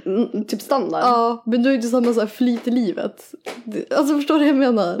den typ standard. Ja, men du har inte samma så här flyt i livet. Alltså förstår du vad jag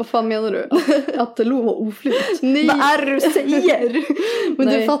menar? Vad fan menar du? Att det låg oflyt? Nej. Vad är det du säger? Men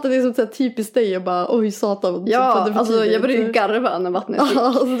du fattar det som så här typiskt dig och bara, oj, satan. Ja, alltså jag började ju garva när vattnet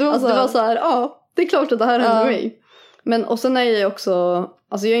gick. Alltså, det var så här, det är klart att det här händer mig. Men och sen är jag också,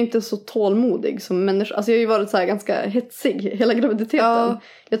 alltså jag är inte så tålmodig som människa. Alltså jag har ju varit så här ganska hetsig hela graviditeten. Ja.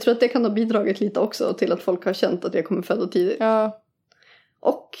 Jag tror att det kan ha bidragit lite också till att folk har känt att jag kommer föda tidigt. Ja.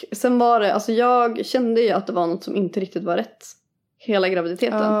 Och sen var det, alltså jag kände ju att det var något som inte riktigt var rätt hela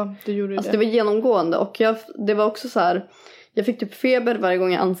graviditeten. Ja, det gjorde alltså det var genomgående och det var också så här, jag fick typ feber varje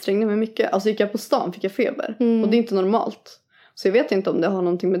gång jag ansträngde mig mycket. Alltså gick jag på stan fick jag feber. Och det är inte normalt. Så jag vet inte om det har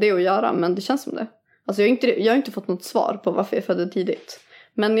någonting med det att göra. Men det känns som det. Alltså jag har inte fått något svar på varför jag födde tidigt.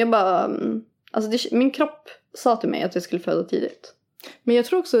 Men jag bara... Alltså min kropp sa till mig att jag skulle föda tidigt. Men jag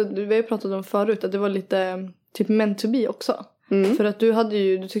tror också, vi har ju pratat om förut, att det var lite typ meant to be också. För att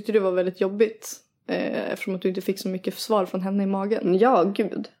du tyckte det var väldigt jobbigt. Eftersom att du inte fick så mycket svar från henne i magen. Ja,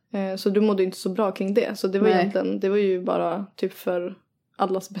 gud. Så du mådde inte så bra kring det. Så det var egentligen, det var ju bara typ för...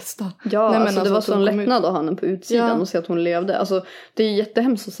 allas bästa. Ja, nej, men alltså det var sån lättnad att ha henne på utsidan och se att hon levde. Alltså det är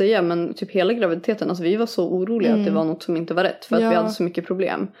jättehemskt att säga, men typ hela graviditeten, alltså vi var så oroliga att det var något som inte var rätt för att vi hade så mycket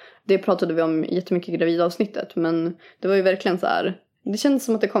problem. Det pratade vi om jättemycket i gravidavsnittet, men det var ju verkligen så här, det kändes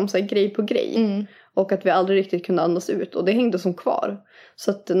som att det kom så här grej på grej och att vi aldrig riktigt kunde andas ut och det hängde som kvar.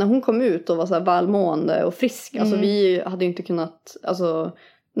 Så att när hon kom ut och var så här välmående och frisk, alltså vi hade inte kunnat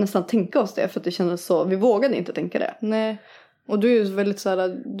nästan tänka oss det för att det kändes så, vi vågade inte tänka det. Nej. Och du är ju väldigt så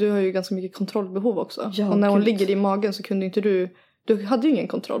här, du har ju ganska mycket kontrollbehov också. Ja, och när hon ligger i magen så kunde inte du hade ju ingen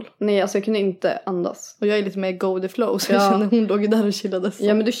kontroll. Nej, alltså jag kunde inte andas. Och jag är lite mer go the flow så jag kände hon låg där och chillade.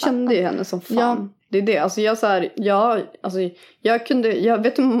 Ja, men du kände ju henne som fan. Ja. Det är det, alltså jag så här, jag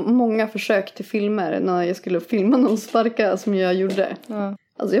vet hur många försök till filmer när jag skulle filma någon sparka som jag gjorde. Ja.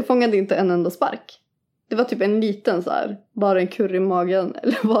 Alltså jag fångade inte en enda spark. Det var typ en liten så här, bara en kurr i magen.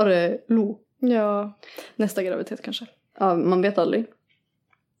 Eller var det Lo? Ja, nästa graviditet kanske. Ja, man vet aldrig.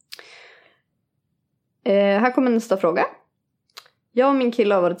 Här kommer nästa fråga. Jag och min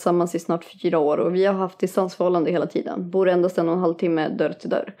kille har varit tillsammans i snart 4 år och vi har haft distansförhållande hela tiden. Bor endast 1,5 timme dörr till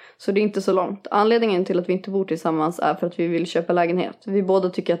dörr. Så det är inte så långt. Anledningen till att vi inte bor tillsammans är för att vi vill köpa lägenhet. Vi båda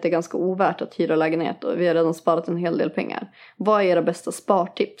tycker att det är ganska ovärt att hyra lägenhet och vi har redan sparat en hel del pengar. Vad är era bästa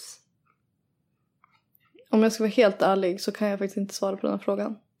spartips? Om jag ska vara helt ärlig så kan jag faktiskt inte svara på den här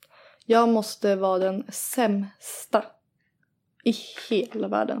frågan. Jag måste vara den sämsta i hela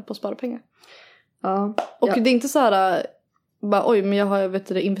världen på att spara pengar. Ja. Och det är inte så här... Bara, oj, men jag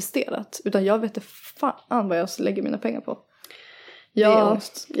har investerat. Utan jag vet fan vad jag lägger mina pengar på. Ja,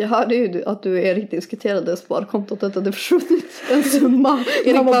 jag hörde ju att du och Erik diskuterade sparkontot. Att det hade försvunnit en summa.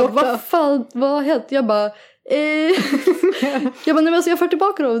 Erik bara, vad fan, vad har hänt? Jag bara, nej men alltså jag för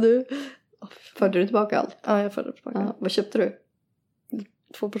tillbaka då du. Förde du tillbaka allt? Ja, jag förde tillbaka. Ja, vad köpte du?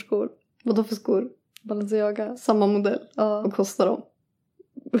 2 par skor. Vadå för skor? Balenciaga. Samma modell? Ja. Vad kostar de?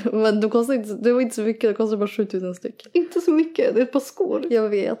 Men de kostar inte, det var inte så mycket, det kostar bara 7,000 styck. Inte så mycket, det är ett par skor. Jag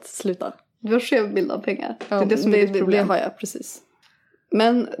vet, sluta. Du har skev bild av pengar. Ja, det är det som är ditt problem. Det har jag, precis.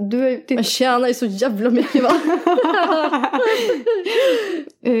 Men du är... Men tjänar ju så jävla mycket, va?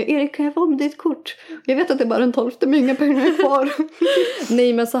 Erik, kan jag få om ditt kort? Jag vet att det är bara en 12:e, men inga pengar är kvar.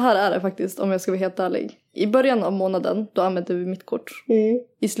 Nej, men så här är det faktiskt, om jag ska vara helt ärlig. I början av månaden, då använder vi mitt kort.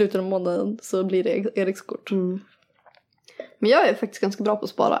 I slutet av månaden så blir det Eriks kort. Men jag är faktiskt ganska bra på att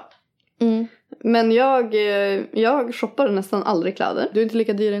spara. Men jag shoppar nästan aldrig kläder. Du är inte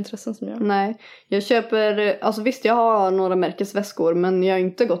lika dyra intressen som jag. Nej, jag köper, alltså visst jag har några märkesväskor, men jag har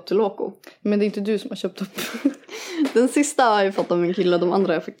inte gått till Loco. Men det är inte du som har köpt upp. Den sista har jag fått av min kille, de andra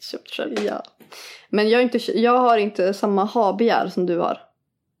har jag faktiskt köpt själv. Ja. Men jag har inte samma ha-begär som du har.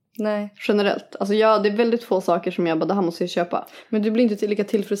 Nej. Generellt. Alltså det är väldigt få saker som jag bara, det här måste jag köpa. Men du blir inte lika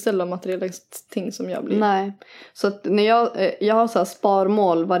tillfredsställd av materiella ting som jag blir. Nej. Så att när jag har så här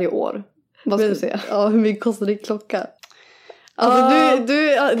sparmål varje år. Vad ska du säga? Ja, hur mycket kostar din klocka? Alltså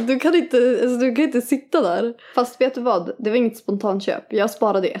du kan inte sitta där. Fast vet du vad? Det var inget spontanköp. Jag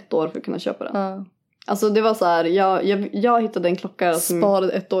sparade 1 år för att kunna köpa den. Alltså det var så här, jag hittade en klocka som...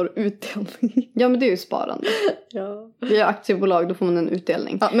 Sparade 1 år utdelning. Ja, men det är ju sparande. Ja. Vi har aktiebolag, då får man en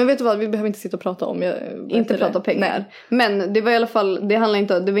utdelning. Ja, men vet du vad, vi behöver inte sitta och prata om... Inte prata pengar. Nej. Men det var i alla fall, det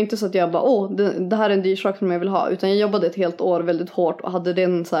var inte så att jag bara, det här är en dyr sak som jag vill ha. Utan jag jobbade ett helt år väldigt hårt och hade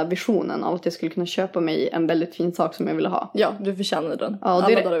den så här visionen av att jag skulle kunna köpa mig en väldigt fin sak som jag ville ha. Ja, du förtjänade den. Ja,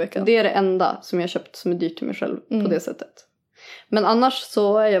 det är det enda som jag köpt som är dyrt till mig själv på det sättet. Men annars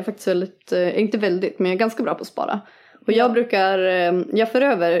så är jag faktiskt inte väldigt, men jag är ganska bra på att spara. Och jag för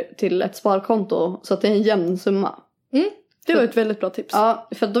över till ett sparkonto så att det är en jämn summa. Det var ett väldigt bra tips. Ja,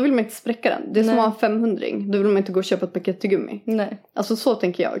 för då vill man inte spräcka den. Det är som att ha en 500-ring. Då vill man inte gå och köpa ett paket till gummi. Nej. Alltså så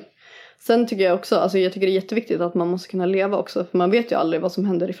tänker jag. Sen tycker jag också, alltså jag tycker det är jätteviktigt att man måste kunna leva också. För man vet ju aldrig vad som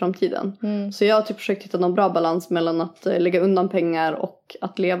händer i framtiden. Så jag har typ försökt hitta någon bra balans mellan att lägga undan pengar och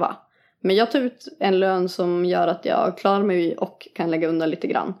att leva. Men jag tar ut en lön som gör att jag klarar mig och kan lägga undan lite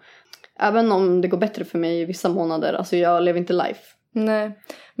grann. Även om det går bättre för mig i vissa månader. Alltså jag lever inte life. Nej,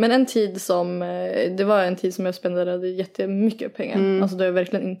 men det var en tid som jag spenderade jättemycket pengar. Alltså då jag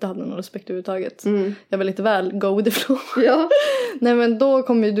verkligen inte hade någon respekt överhuvudtaget. Jag var lite väl go with the flow. Ja. Nej, men då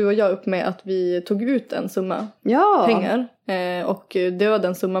kom ju du och jag upp med att vi tog ut en summa pengar. Och det var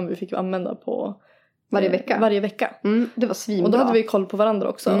den summan vi fick använda på varje vecka. Det var svinbra. Och då hade vi koll på varandra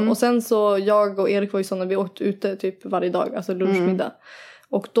också. Och sen så, jag och Erik var ju sådana, vi åkte ute typ varje dag, alltså lunchmiddag.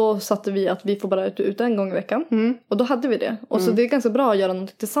 Och då satte vi att vi får bara ut en gång i veckan. Och då hade vi det. Och så det är ganska bra att göra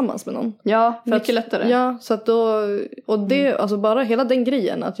något tillsammans med någon. Ja, mycket lättare. Ja, så att då, och det, alltså bara hela den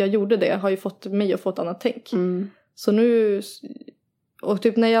grejen att jag gjorde det har ju fått mig att få ett annat tänk. Så nu, och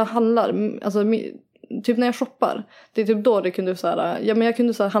typ när jag handlar, alltså typ när jag shoppar, det är typ då det kunde så här, ja men jag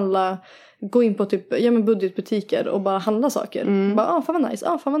kunde så här handla, gå in på typ, ja men budgetbutiker och bara handla saker. Bara, fan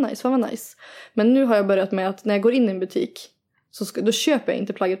vad nice. Men nu har jag börjat med att när jag går in i en butik så då köper jag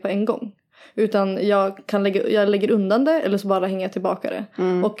inte plagget på en gång. Utan jag lägger undan det eller så bara hänger jag tillbaka det.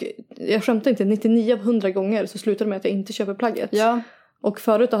 Och jag skämtar inte, 99 av 100 gånger så slutar det med att jag inte köper plagget. Ja. Och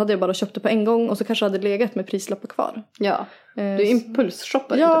förut hade jag bara köpt det på en gång och så kanske hade legat med prislappar kvar. Ja, du är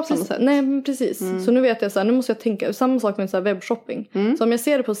impulsshoppar inte på samma sätt. Nej, men precis. Så nu vet jag så här, nu måste jag tänka, samma sak med så här webbshopping. Så om jag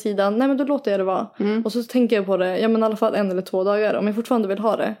ser det på sidan, nej men då låter jag det vara. Och så tänker jag på det, ja men i alla fall 1 eller 2 dagar. Om jag fortfarande vill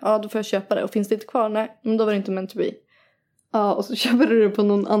ha det, ja då får jag köpa det. Och finns det inte kvar, nej, men då var det inte meant to be. Ja, och så köper du det på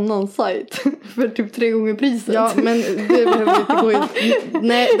någon annan sajt för typ 3 gånger priset. Ja, men det behöver inte gå ut.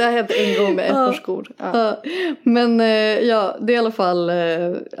 Nej, det har hänt en gång med ett par skor. Ja. Men ja, det är i alla fall,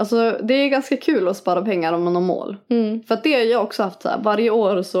 alltså det är ganska kul att spara pengar om man har mål. För att det har jag också haft så här, varje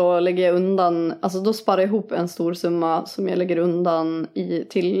år så lägger jag undan, alltså då sparar jag ihop en stor summa som jag lägger undan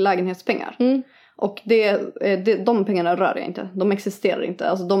till lägenhetspengar. Och de pengarna rör jag inte, de existerar inte.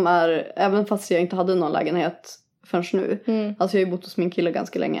 Alltså de är, även fast jag inte hade någon lägenhet förrän nu. Alltså jag har ju bott hos min kille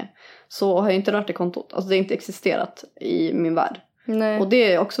ganska länge. Så har jag inte rört i kontot. Alltså det har inte existerat i min värld. Nej. Och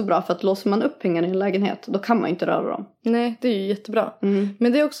det är också bra för att låser man upp pengar i en lägenhet, då kan man inte röra dem. Nej, det är ju jättebra.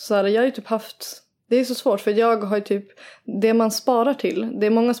 Men det är också så här, jag har ju typ haft, det är så svårt för jag har ju typ, det man sparar till, det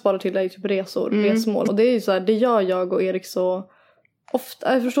många sparar till är ju typ resmål. Och det är ju så här, det gör jag och Erik så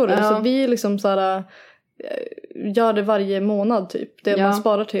ofta, jag förstår du? Ja. Så vi liksom så här gör det varje månad typ. Det man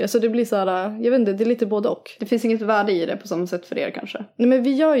sparar till. Så det blir så här, jag vet inte, det är lite både och. Det finns inget värde i det på samma sätt för er kanske. Nej, men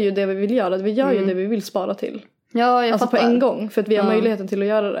vi gör ju det vi vill göra. Vi gör ju det vi vill spara till. Ja, jag alltså fattar. på en gång. För att vi har möjligheten till att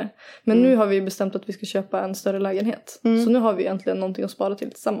göra det. Men nu har vi bestämt att vi ska köpa en större lägenhet. Så nu har vi egentligen någonting att spara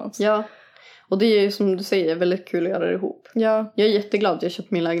till tillsammans. Ja. Och det är ju som du säger väldigt kul att göra det ihop. Ja. Jag är jätteglad att jag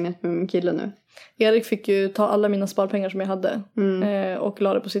köpt min lägenhet med min kille nu. Erik fick ju ta alla mina sparpengar som jag hade. Och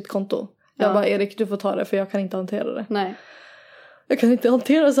la det på sitt konto. Jag bara, Erik, du får ta det för jag kan inte hantera det. Nej. Jag kan inte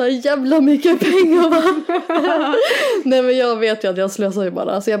hantera så här jävla mycket pengar, va? Nej, men jag vet ju att jag slösar ju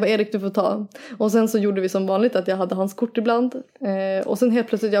bara. Så jag bara, Erik, du får ta. Och sen så gjorde vi som vanligt att jag hade hans kort ibland. Och sen helt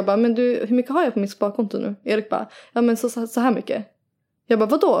plötsligt jag bara, men du, hur mycket har jag på mitt sparkonto nu? Erik bara, ja men så här mycket. Jag bara,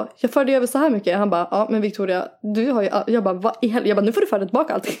 vadå? Jag förde över så här mycket. Han bara, ja men Victoria, du har ju... Jag bara, vad i helvete? Jag bara, nu får du föra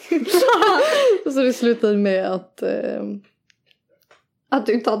tillbaka allting. Så det slutade med att... Att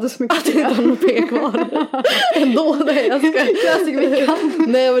du inte hade så mycket att jag inte hade några pengar kvar. Ändå, nej, jag ska...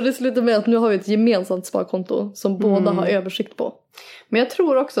 Nej, men det slutade med att nu har vi ett gemensamt sparkonto som båda har översikt på. Men jag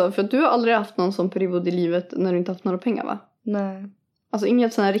tror också, för att du har aldrig haft någon sån period i livet när du inte haft några pengar, va? Nej. Alltså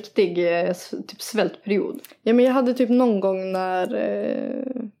ingen sån här riktig typ svältperiod. Ja, men jag hade typ någon gång när...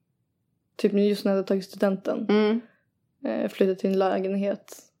 typ just när jag hade tagit studenten. Flyttade till en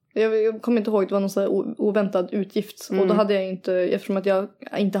lägenhet. Jag kommer inte ihåg, det var någon så här oväntad utgift. Och då hade jag inte, eftersom att jag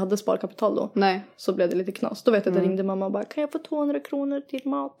inte hade sparkapital då. Nej. Så blev det lite knas. Då vet jag att jag ringde mamma och bara, kan jag få 200 kronor till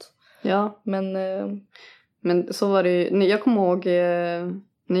mat? Ja. Men så var det ju, jag kommer ihåg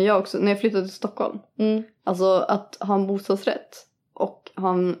när jag flyttade till Stockholm. Alltså att ha en bostadsrätt och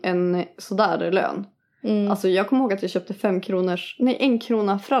ha en sådär lön. Alltså jag kommer ihåg att jag köpte 1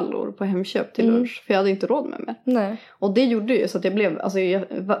 krona frallor på Hemköp till lunch. För jag hade inte råd med mig. Nej. Och det gjorde ju så att jag blev, alltså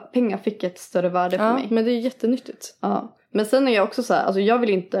pengar fick ett större värde för mig. Men det är jättenyttigt. Ja. Men sen är jag också så här, alltså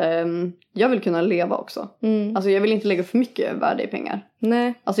jag vill kunna leva också. Alltså jag vill inte lägga för mycket värde i pengar.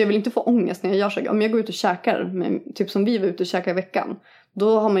 Nej. Alltså jag vill inte få ångest när jag gör så. Om jag går ut och käkar, typ som vi var ute och käkade i veckan.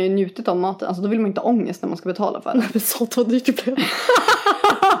 Då har man ju njutit av maten. Alltså då vill man inte ha ångest när man ska betala för det. Men sånt var dyrt det blev.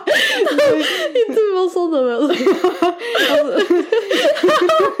 Inte vad sådana väl.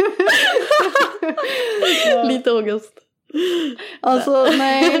 Lite ångest. Alltså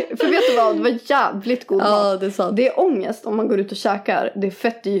nej, för vet du vad, det var jävligt god mat. Ja, det är sant. Det är ångest om man går ut och käkar. Det är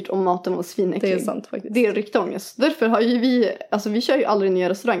fett dyrt om maten var svinäcklig. Det är sant faktiskt. Det är riktigt ångest. Därför har ju vi kör ju aldrig nya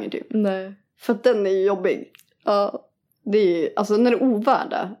restauranger typ. Nej. För att den är ju jobbig. Ja. Det är ju, alltså när det är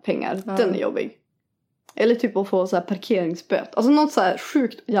ovärda pengar, den är jobbig. Eller typ att få så här parkeringsböt. Alltså något så här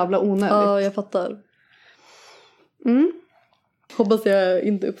sjukt jävla onödigt. Ja, jag fattar. Hoppas jag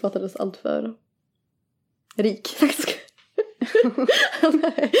inte uppfattades allt för rik.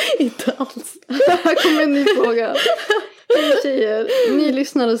 Nej, inte alls. Här kommer en ny fråga. Hej tjejer, ni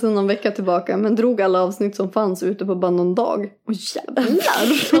lyssnade sedan någon vecka tillbaka men drog alla avsnitt som fanns ute på bara någon dag. Och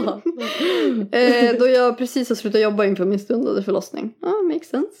jävlar! Då jag precis har slutat jobba inför min stundade förlossning. Makes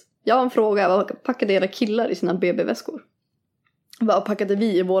sense. Jag har en fråga, vad packade era killar i sina BB-väskor? Vad packade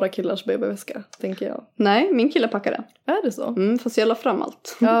vi i våra killars BB-väska, tänker jag? Nej, min kille packade. Är det så? Fast jag la fram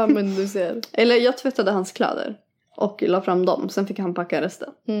allt. Ja, men du ser. Eller jag tvättade hans kläder och la fram dem. Sen fick han packa resten.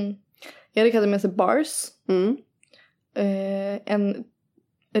 Erik hade med sig bars. En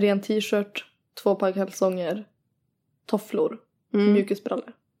ren t-shirt, 2 par kalsonger, tofflor,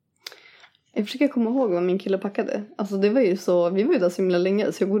 mjukisbrallor. Jag försöker komma ihåg vad min kille packade. Alltså det var ju så, vi var ju där så himla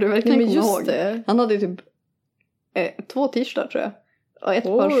länge så jag borde verkligen komma ihåg. Det. Han hade ju typ 2 t-shirtar tror jag. Och 1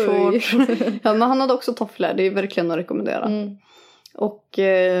 par shorts. Ja, men han hade också tofflor, det är verkligen att rekommendera. Och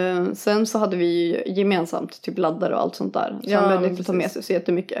sen så hade vi gemensamt typ laddare och allt sånt där. Så han behövde inte ta med sig så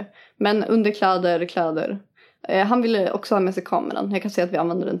jättemycket. Men underkläder. Han ville också ha med sig kameran. Jag kan säga att vi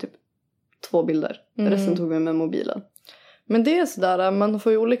använde den typ 2 bilder. Resten tog vi med mobilen. Men det är sådär, man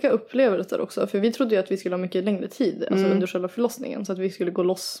får ju olika upplevelser också. För vi trodde ju att vi skulle ha mycket längre tid, alltså under själva förlossningen. Så att vi skulle gå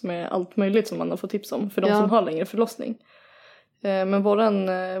loss med allt möjligt som man har fått tips om. För de som har längre förlossning. Men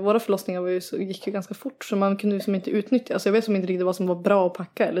våra förlossningar gick ju ganska fort. Så man kunde ju inte utnyttja. Så jag vet inte riktigt vad som var bra att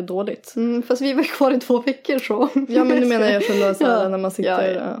packa eller dåligt. Fast vi var kvar i 2 veckor så. Ja, men nu menar jag för när man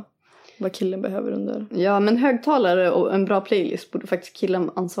sitter... Vad killen behöver under. Ja, men högtalare och en bra playlist borde faktiskt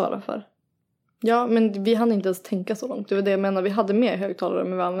killen ansvara för. Ja, men vi hann inte ens tänka så långt. Det var det jag menar. Vi hade med högtalare,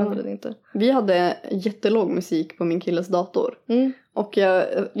 men vi använde det inte. Vi hade jättelåg musik på min killes dator. Och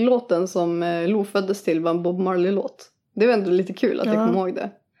låten som Lo föddes till var en Bob Marley-låt. Det var ändå lite kul att jag kom ihåg det.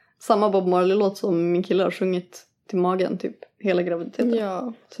 Samma Bob Marley-låt som min kille har sjungit till magen typ hela graviditeten.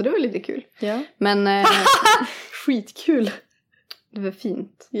 Ja. Så det var lite kul. Ja. Men... skitkul. Det var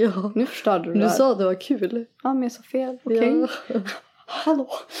fint. Ja. Nu förstörde du det. Du sa att det var kul. Ja, men jag sa fel. Okej. Ja. Hallå.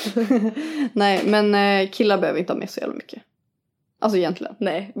 Nej, men killar behöver inte ha med så jävla mycket. Alltså egentligen.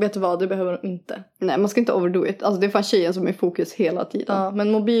 Nej, vet du vad? Det behöver de inte. Nej, man ska inte overdo it. Alltså det är fan tjejen som är i fokus hela tiden. Ja,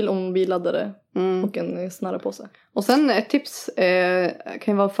 men mobil och mobilladdare. Och en snarare på sig. Och sen ett tips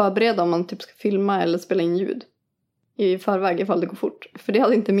kan ju vara förbereda om man typ ska filma eller spela in ljud. I förväg ifall det går fort. För det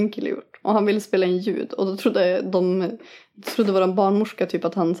hade inte min kille gjort. Och han ville spela in ljud. Och då trodde våran barnmorska typ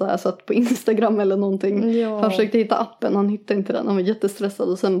att han så här satt på Instagram eller någonting. Ja. Han försökte hitta appen. Han hittade inte den. Han var jättestressad.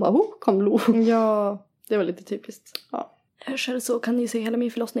 Och sen bara kom Lo. Ja, det var lite typiskt. Ja. Själv så kan ni se hela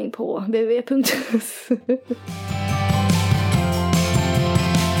min förlossning på www.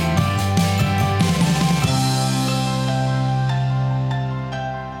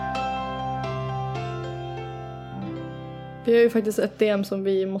 Vi har ju faktiskt ett DM som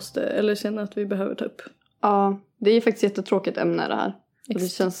vi måste, eller känner att vi behöver ta upp. Ja, det är faktiskt jättetråkigt ämne det här. Och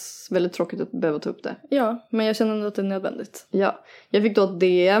det känns väldigt tråkigt att behöva ta upp det. Ja, men jag känner ändå att det är nödvändigt. Ja, jag fick då ett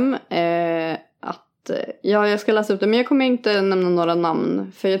DM jag ska läsa upp det. Men jag kommer inte nämna några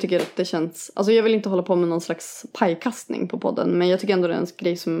namn. För jag tycker att det känns... Alltså jag vill inte hålla på med någon slags pajkastning på podden. Men jag tycker ändå det är en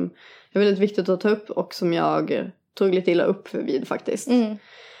grej som är väldigt viktigt att ta upp. Och som jag tog lite illa upp vid faktiskt.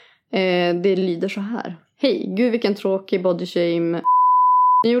 Det lyder så här. Hej, gud vilken tråkig bodyshame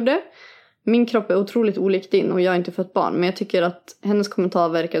ni gjorde. Min kropp är otroligt olik din och jag har inte fått barn. Men jag tycker att hennes kommentar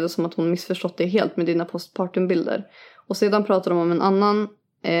verkade som att hon missförstått det helt med dina postpartumbilder. Och sedan pratar de om en annan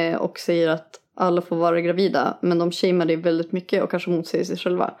och säger att alla får vara gravida. Men de shamear dig väldigt mycket och kanske motsäger sig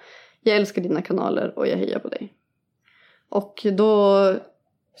själva. Jag älskar dina kanaler och jag hejar på dig. Och då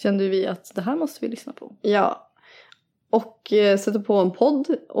kände vi att det här måste vi lyssna på. Ja. Och sätter på en podd.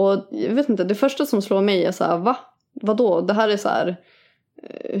 Och jag vet inte, det första som slår mig är så här, va? Vadå? Det här är så här...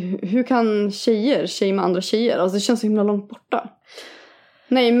 Hur kan tjejer shamea andra tjejer? Alltså det känns så himla långt borta.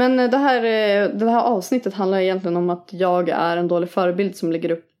 Nej, men det här avsnittet handlar egentligen om att jag är en dålig förebild som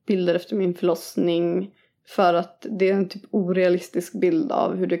lägger upp bilder efter min förlossning. För att det är en typ orealistisk bild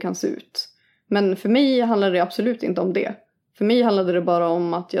av hur det kan se ut. Men för mig handlar det absolut inte om det. För mig handlade det bara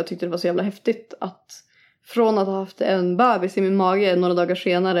om att jag tyckte det var så jävla häftigt att från att ha haft en bebis i min mage några dagar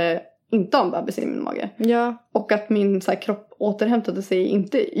senare inte ha en bebis i min mage. Ja. Och att min så här, kropp återhämtade sig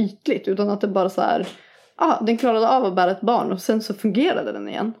inte ytligt utan att det bara så här... den klarade av att bära ett barn och sen så fungerade den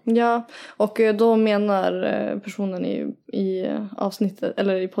igen. Ja, och då menar personen i avsnittet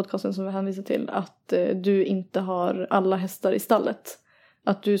eller i podcasten som vi hänvisar till att du inte har alla hästar i stallet.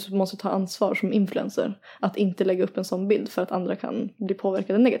 Att du måste ta ansvar som influencer. Att inte lägga upp en sån bild för att andra kan bli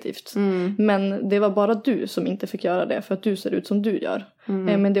påverkade negativt. Men det var bara du som inte fick göra det för att du ser ut som du gör.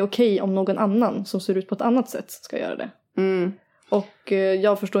 Men det är okej om någon annan som ser ut på ett annat sätt ska göra det. Och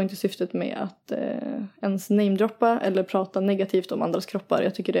jag förstår inte syftet med att ens namedroppa eller prata negativt om andras kroppar.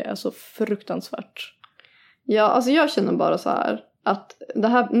 Jag tycker det är så fruktansvärt. Ja, alltså jag känner bara så här att det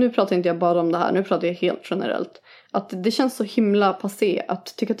här, nu pratar inte jag bara om det här, nu pratar jag helt generellt. Att det känns så himla passé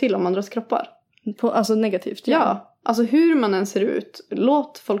att tycka till om andras kroppar. Alltså negativt? Ja, alltså hur man än ser ut,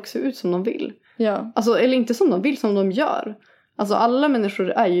 låt folk se ut som de vill. Ja. Alltså, eller inte som de vill, som de gör. Alltså alla människor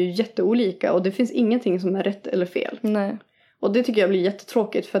är ju jätteolika och det finns ingenting som är rätt eller fel. Nej. Och det tycker jag blir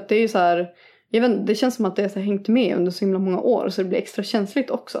jättetråkigt för att det är ju så här, jag vet, det känns som att det är så här hängt med under så himla många år så det blir extra känsligt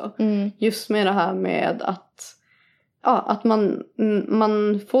också. Just med det här med att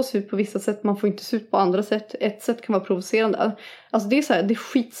man får se ut på vissa sätt, man får inte se ut på andra sätt. Ett sätt kan vara provocerande. Alltså det är så här, det är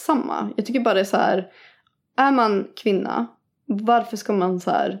skitsamma. Jag tycker bara det är så här, är man kvinna, varför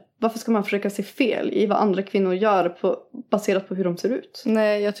ska man försöka se fel i vad andra kvinnor gör baserat på hur de ser ut?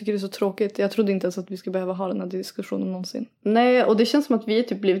 Nej, jag tycker det är så tråkigt. Jag trodde inte ens att vi skulle behöva ha den här diskussionen någonsin. Nej, och det känns som att vi är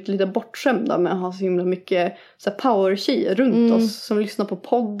typ blivit lite bortskämda med att ha så himla mycket så här power-tjejer runt oss som lyssnar på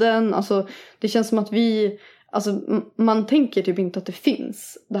podden. Alltså, det känns som att vi alltså man tänker typ inte att det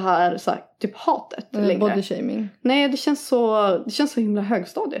finns det här, så här typ hatet längre. Body shaming. Nej, det känns så himla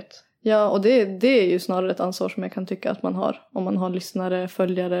högstadiet. Ja, och det är ju snarare ett ansvar som jag kan tycka att man har. Om man har lyssnare,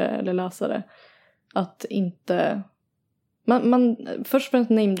 följare eller läsare. Att inte... Först och främst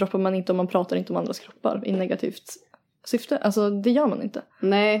namedroppar man inte om man pratar inte om andras kroppar i negativt syfte. Alltså det gör man inte.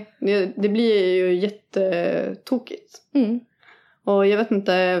 Nej, det blir ju jättetokigt. Och jag vet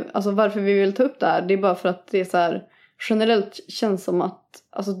inte, alltså varför vi vill ta upp det här. Det är bara för att det är så här, generellt känns som att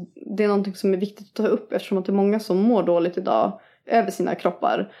alltså, det är någonting som är viktigt att ta upp. Eftersom att det är många som mår dåligt idag över sina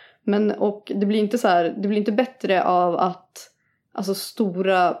kroppar. Och det blir inte så här, det blir inte bättre av att alltså,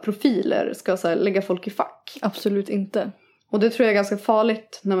 stora profiler ska så här, lägga folk i fack. Absolut inte. Och det tror jag är ganska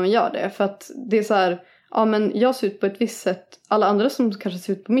farligt när man gör det. För att det är så här, ja men jag ser ut på ett visst sätt. Alla andra som kanske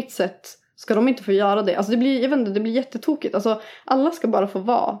ser ut på mitt sätt, ska de inte få göra det? Alltså det blir, jag vet inte, det blir jättetokigt. Alltså alla ska bara få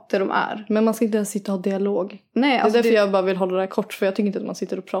vara det de är. Men man ska inte ens sitta och ha dialog. Nej, alltså det är därför jag bara vill hålla det här kort. För jag tycker inte att man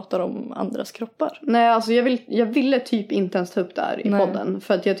sitter och pratar om andras kroppar. Nej, alltså jag ville typ inte ens ta upp det här i podden.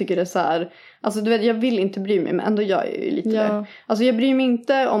 För att jag tycker det är så här, alltså du vet, jag vill inte bry mig. Men ändå gör jag ju lite det. Alltså jag bryr mig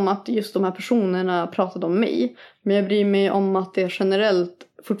inte om att just de här personerna pratade om mig. Men jag bryr mig om att det generellt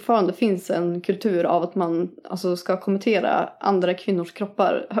fortfarande finns en kultur av att man alltså, ska kommentera andra kvinnors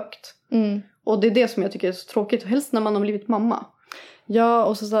kroppar högt. Och det är det som jag tycker är så tråkigt. Helst när man har blivit mamma. Ja,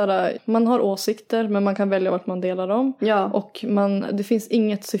 och så här, man har åsikter men man kan välja vart man delar dem. Ja. Och det finns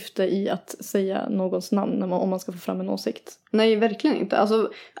inget syfte i att säga någons namn om man ska få fram en åsikt. Nej, verkligen inte.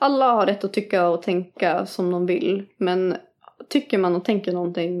 Alltså, alla har rätt att tycka och tänka som de vill. Men tycker man och tänker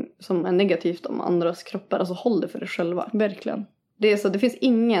någonting som är negativt om andras kroppar, alltså håll det för dig själva. Verkligen. Det är så, det finns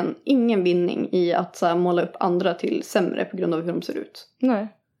ingen vinning i att så här, måla upp andra till sämre på grund av hur de ser ut. Nej.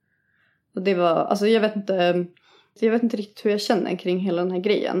 Och det var, alltså jag vet inte riktigt hur jag känner kring hela den här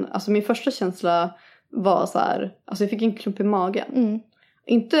grejen. Alltså min första känsla var så här, alltså jag fick en klump i magen.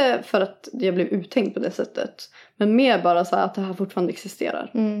 Inte för att jag blev uttänkt på det sättet, men mer bara så här att det här fortfarande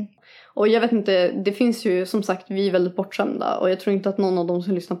existerar. Och jag vet inte, det finns ju som sagt, vi är väldigt bortskämda. Och jag tror inte att någon av dem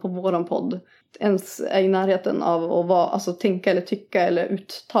som lyssnar på våran podd ens är i närheten av att vara, alltså, tänka eller tycka eller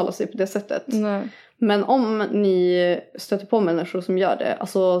uttala sig på det sättet. Nej. Men om ni stöter på människor som gör det,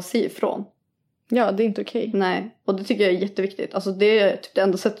 alltså säg ifrån. Ja, det är inte okej. Nej, och det tycker jag är jätteviktigt. Alltså det är typ det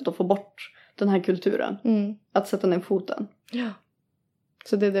enda sättet att få bort den här kulturen. Att sätta ner foten. Ja.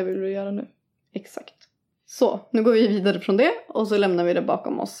 Så det är det vi vill göra nu. Exakt. Så, nu går vi vidare från det och så lämnar vi det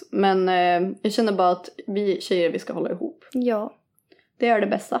bakom oss. Men jag känner bara att vi tjejer, vi ska hålla ihop. Ja. Det är det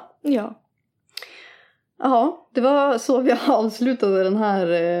bästa. Ja. Ja, det var så vi avslutade den här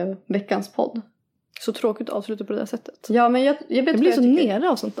veckans podd. Så tråkigt att avsluta på det där sättet. Ja, men jag blir så nere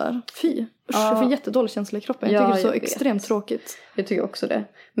av sånt där. Fy. Jag får jättedålig känsla i kroppen. Jag tycker det är så extremt tråkigt. Jag tycker också det.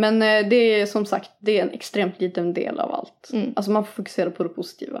 Men det är som sagt, det är en extremt liten del av allt. Alltså man får fokusera på det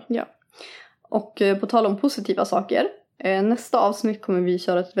positiva. Ja. Och på tal om positiva saker. Nästa avsnitt kommer vi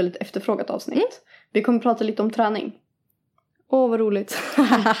köra ett väldigt efterfrågat avsnitt. Vi kommer prata lite om träning. Åh, vad roligt.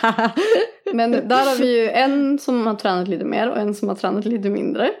 Men där har vi ju en som har tränat lite mer och en som har tränat lite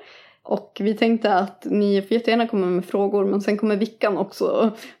mindre. Och vi tänkte att ni får jättegärna komma med frågor. Men sen kommer Vickan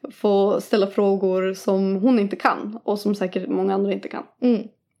också få ställa frågor som hon inte kan. Och som säkert många andra inte kan.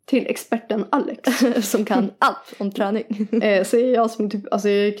 Till experten Alex. Som kan allt om träning. Säger jag som typ, alltså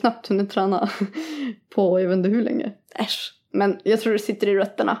jag har knappt hunnit träna på jag vet inte hur länge. Äsch. Men jag tror det sitter i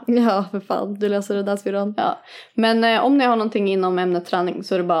rötterna. Ja, för fan. Du löser det där, Svirran. Ja. Men om ni har någonting inom ämnet träning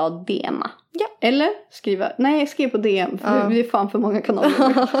så är det bara att DMa. Ja. Eller skriv på DM. För det är fan för många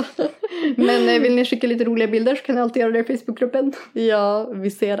kanaler. Men vill ni skicka lite roliga bilder så kan ni alltid göra det i Facebookgruppen. Ja,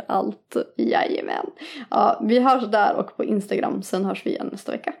 vi ser allt. Jajamän. Ja, vi hörs där och på Instagram. Sen hörs vi igen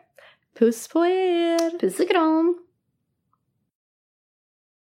nästa vecka. Puss på er. Puss och kram.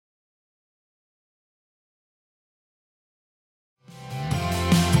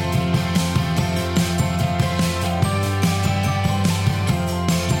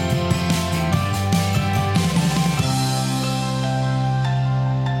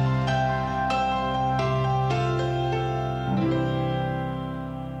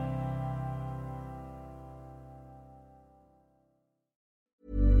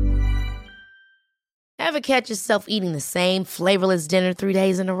 Ever catch yourself eating the same flavorless dinner 3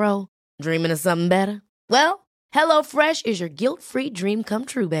 days in a row? Dreaming of something better? Well, HelloFresh is your guilt-free dream come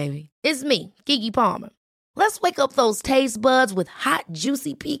true, baby. It's me, Keke Palmer. Let's wake up those taste buds with hot,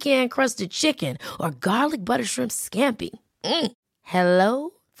 juicy pecan-crusted chicken or garlic butter shrimp scampi.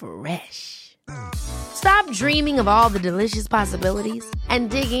 Hello Fresh. Stop dreaming of all the delicious possibilities and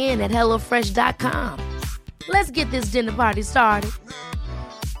dig in at HelloFresh.com. Let's get this dinner party started.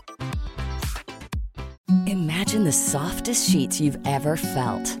 Imagine the softest sheets you've ever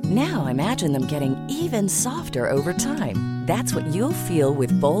felt. Now imagine them getting even softer over time. That's what you'll feel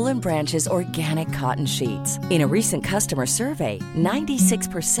with Boll & Branch's organic cotton sheets. In a recent customer survey,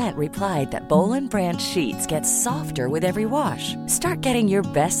 96% replied that Boll & Branch sheets get softer with every wash. Start getting your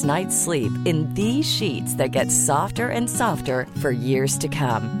best night's sleep in these sheets that get softer and softer for years to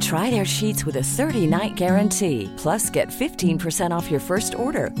come. Try their sheets with a 30-night guarantee. Plus, get 15% off your first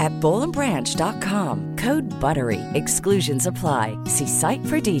order at BollandBranch.com. Code BUTTERY. Exclusions apply. See site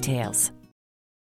for details.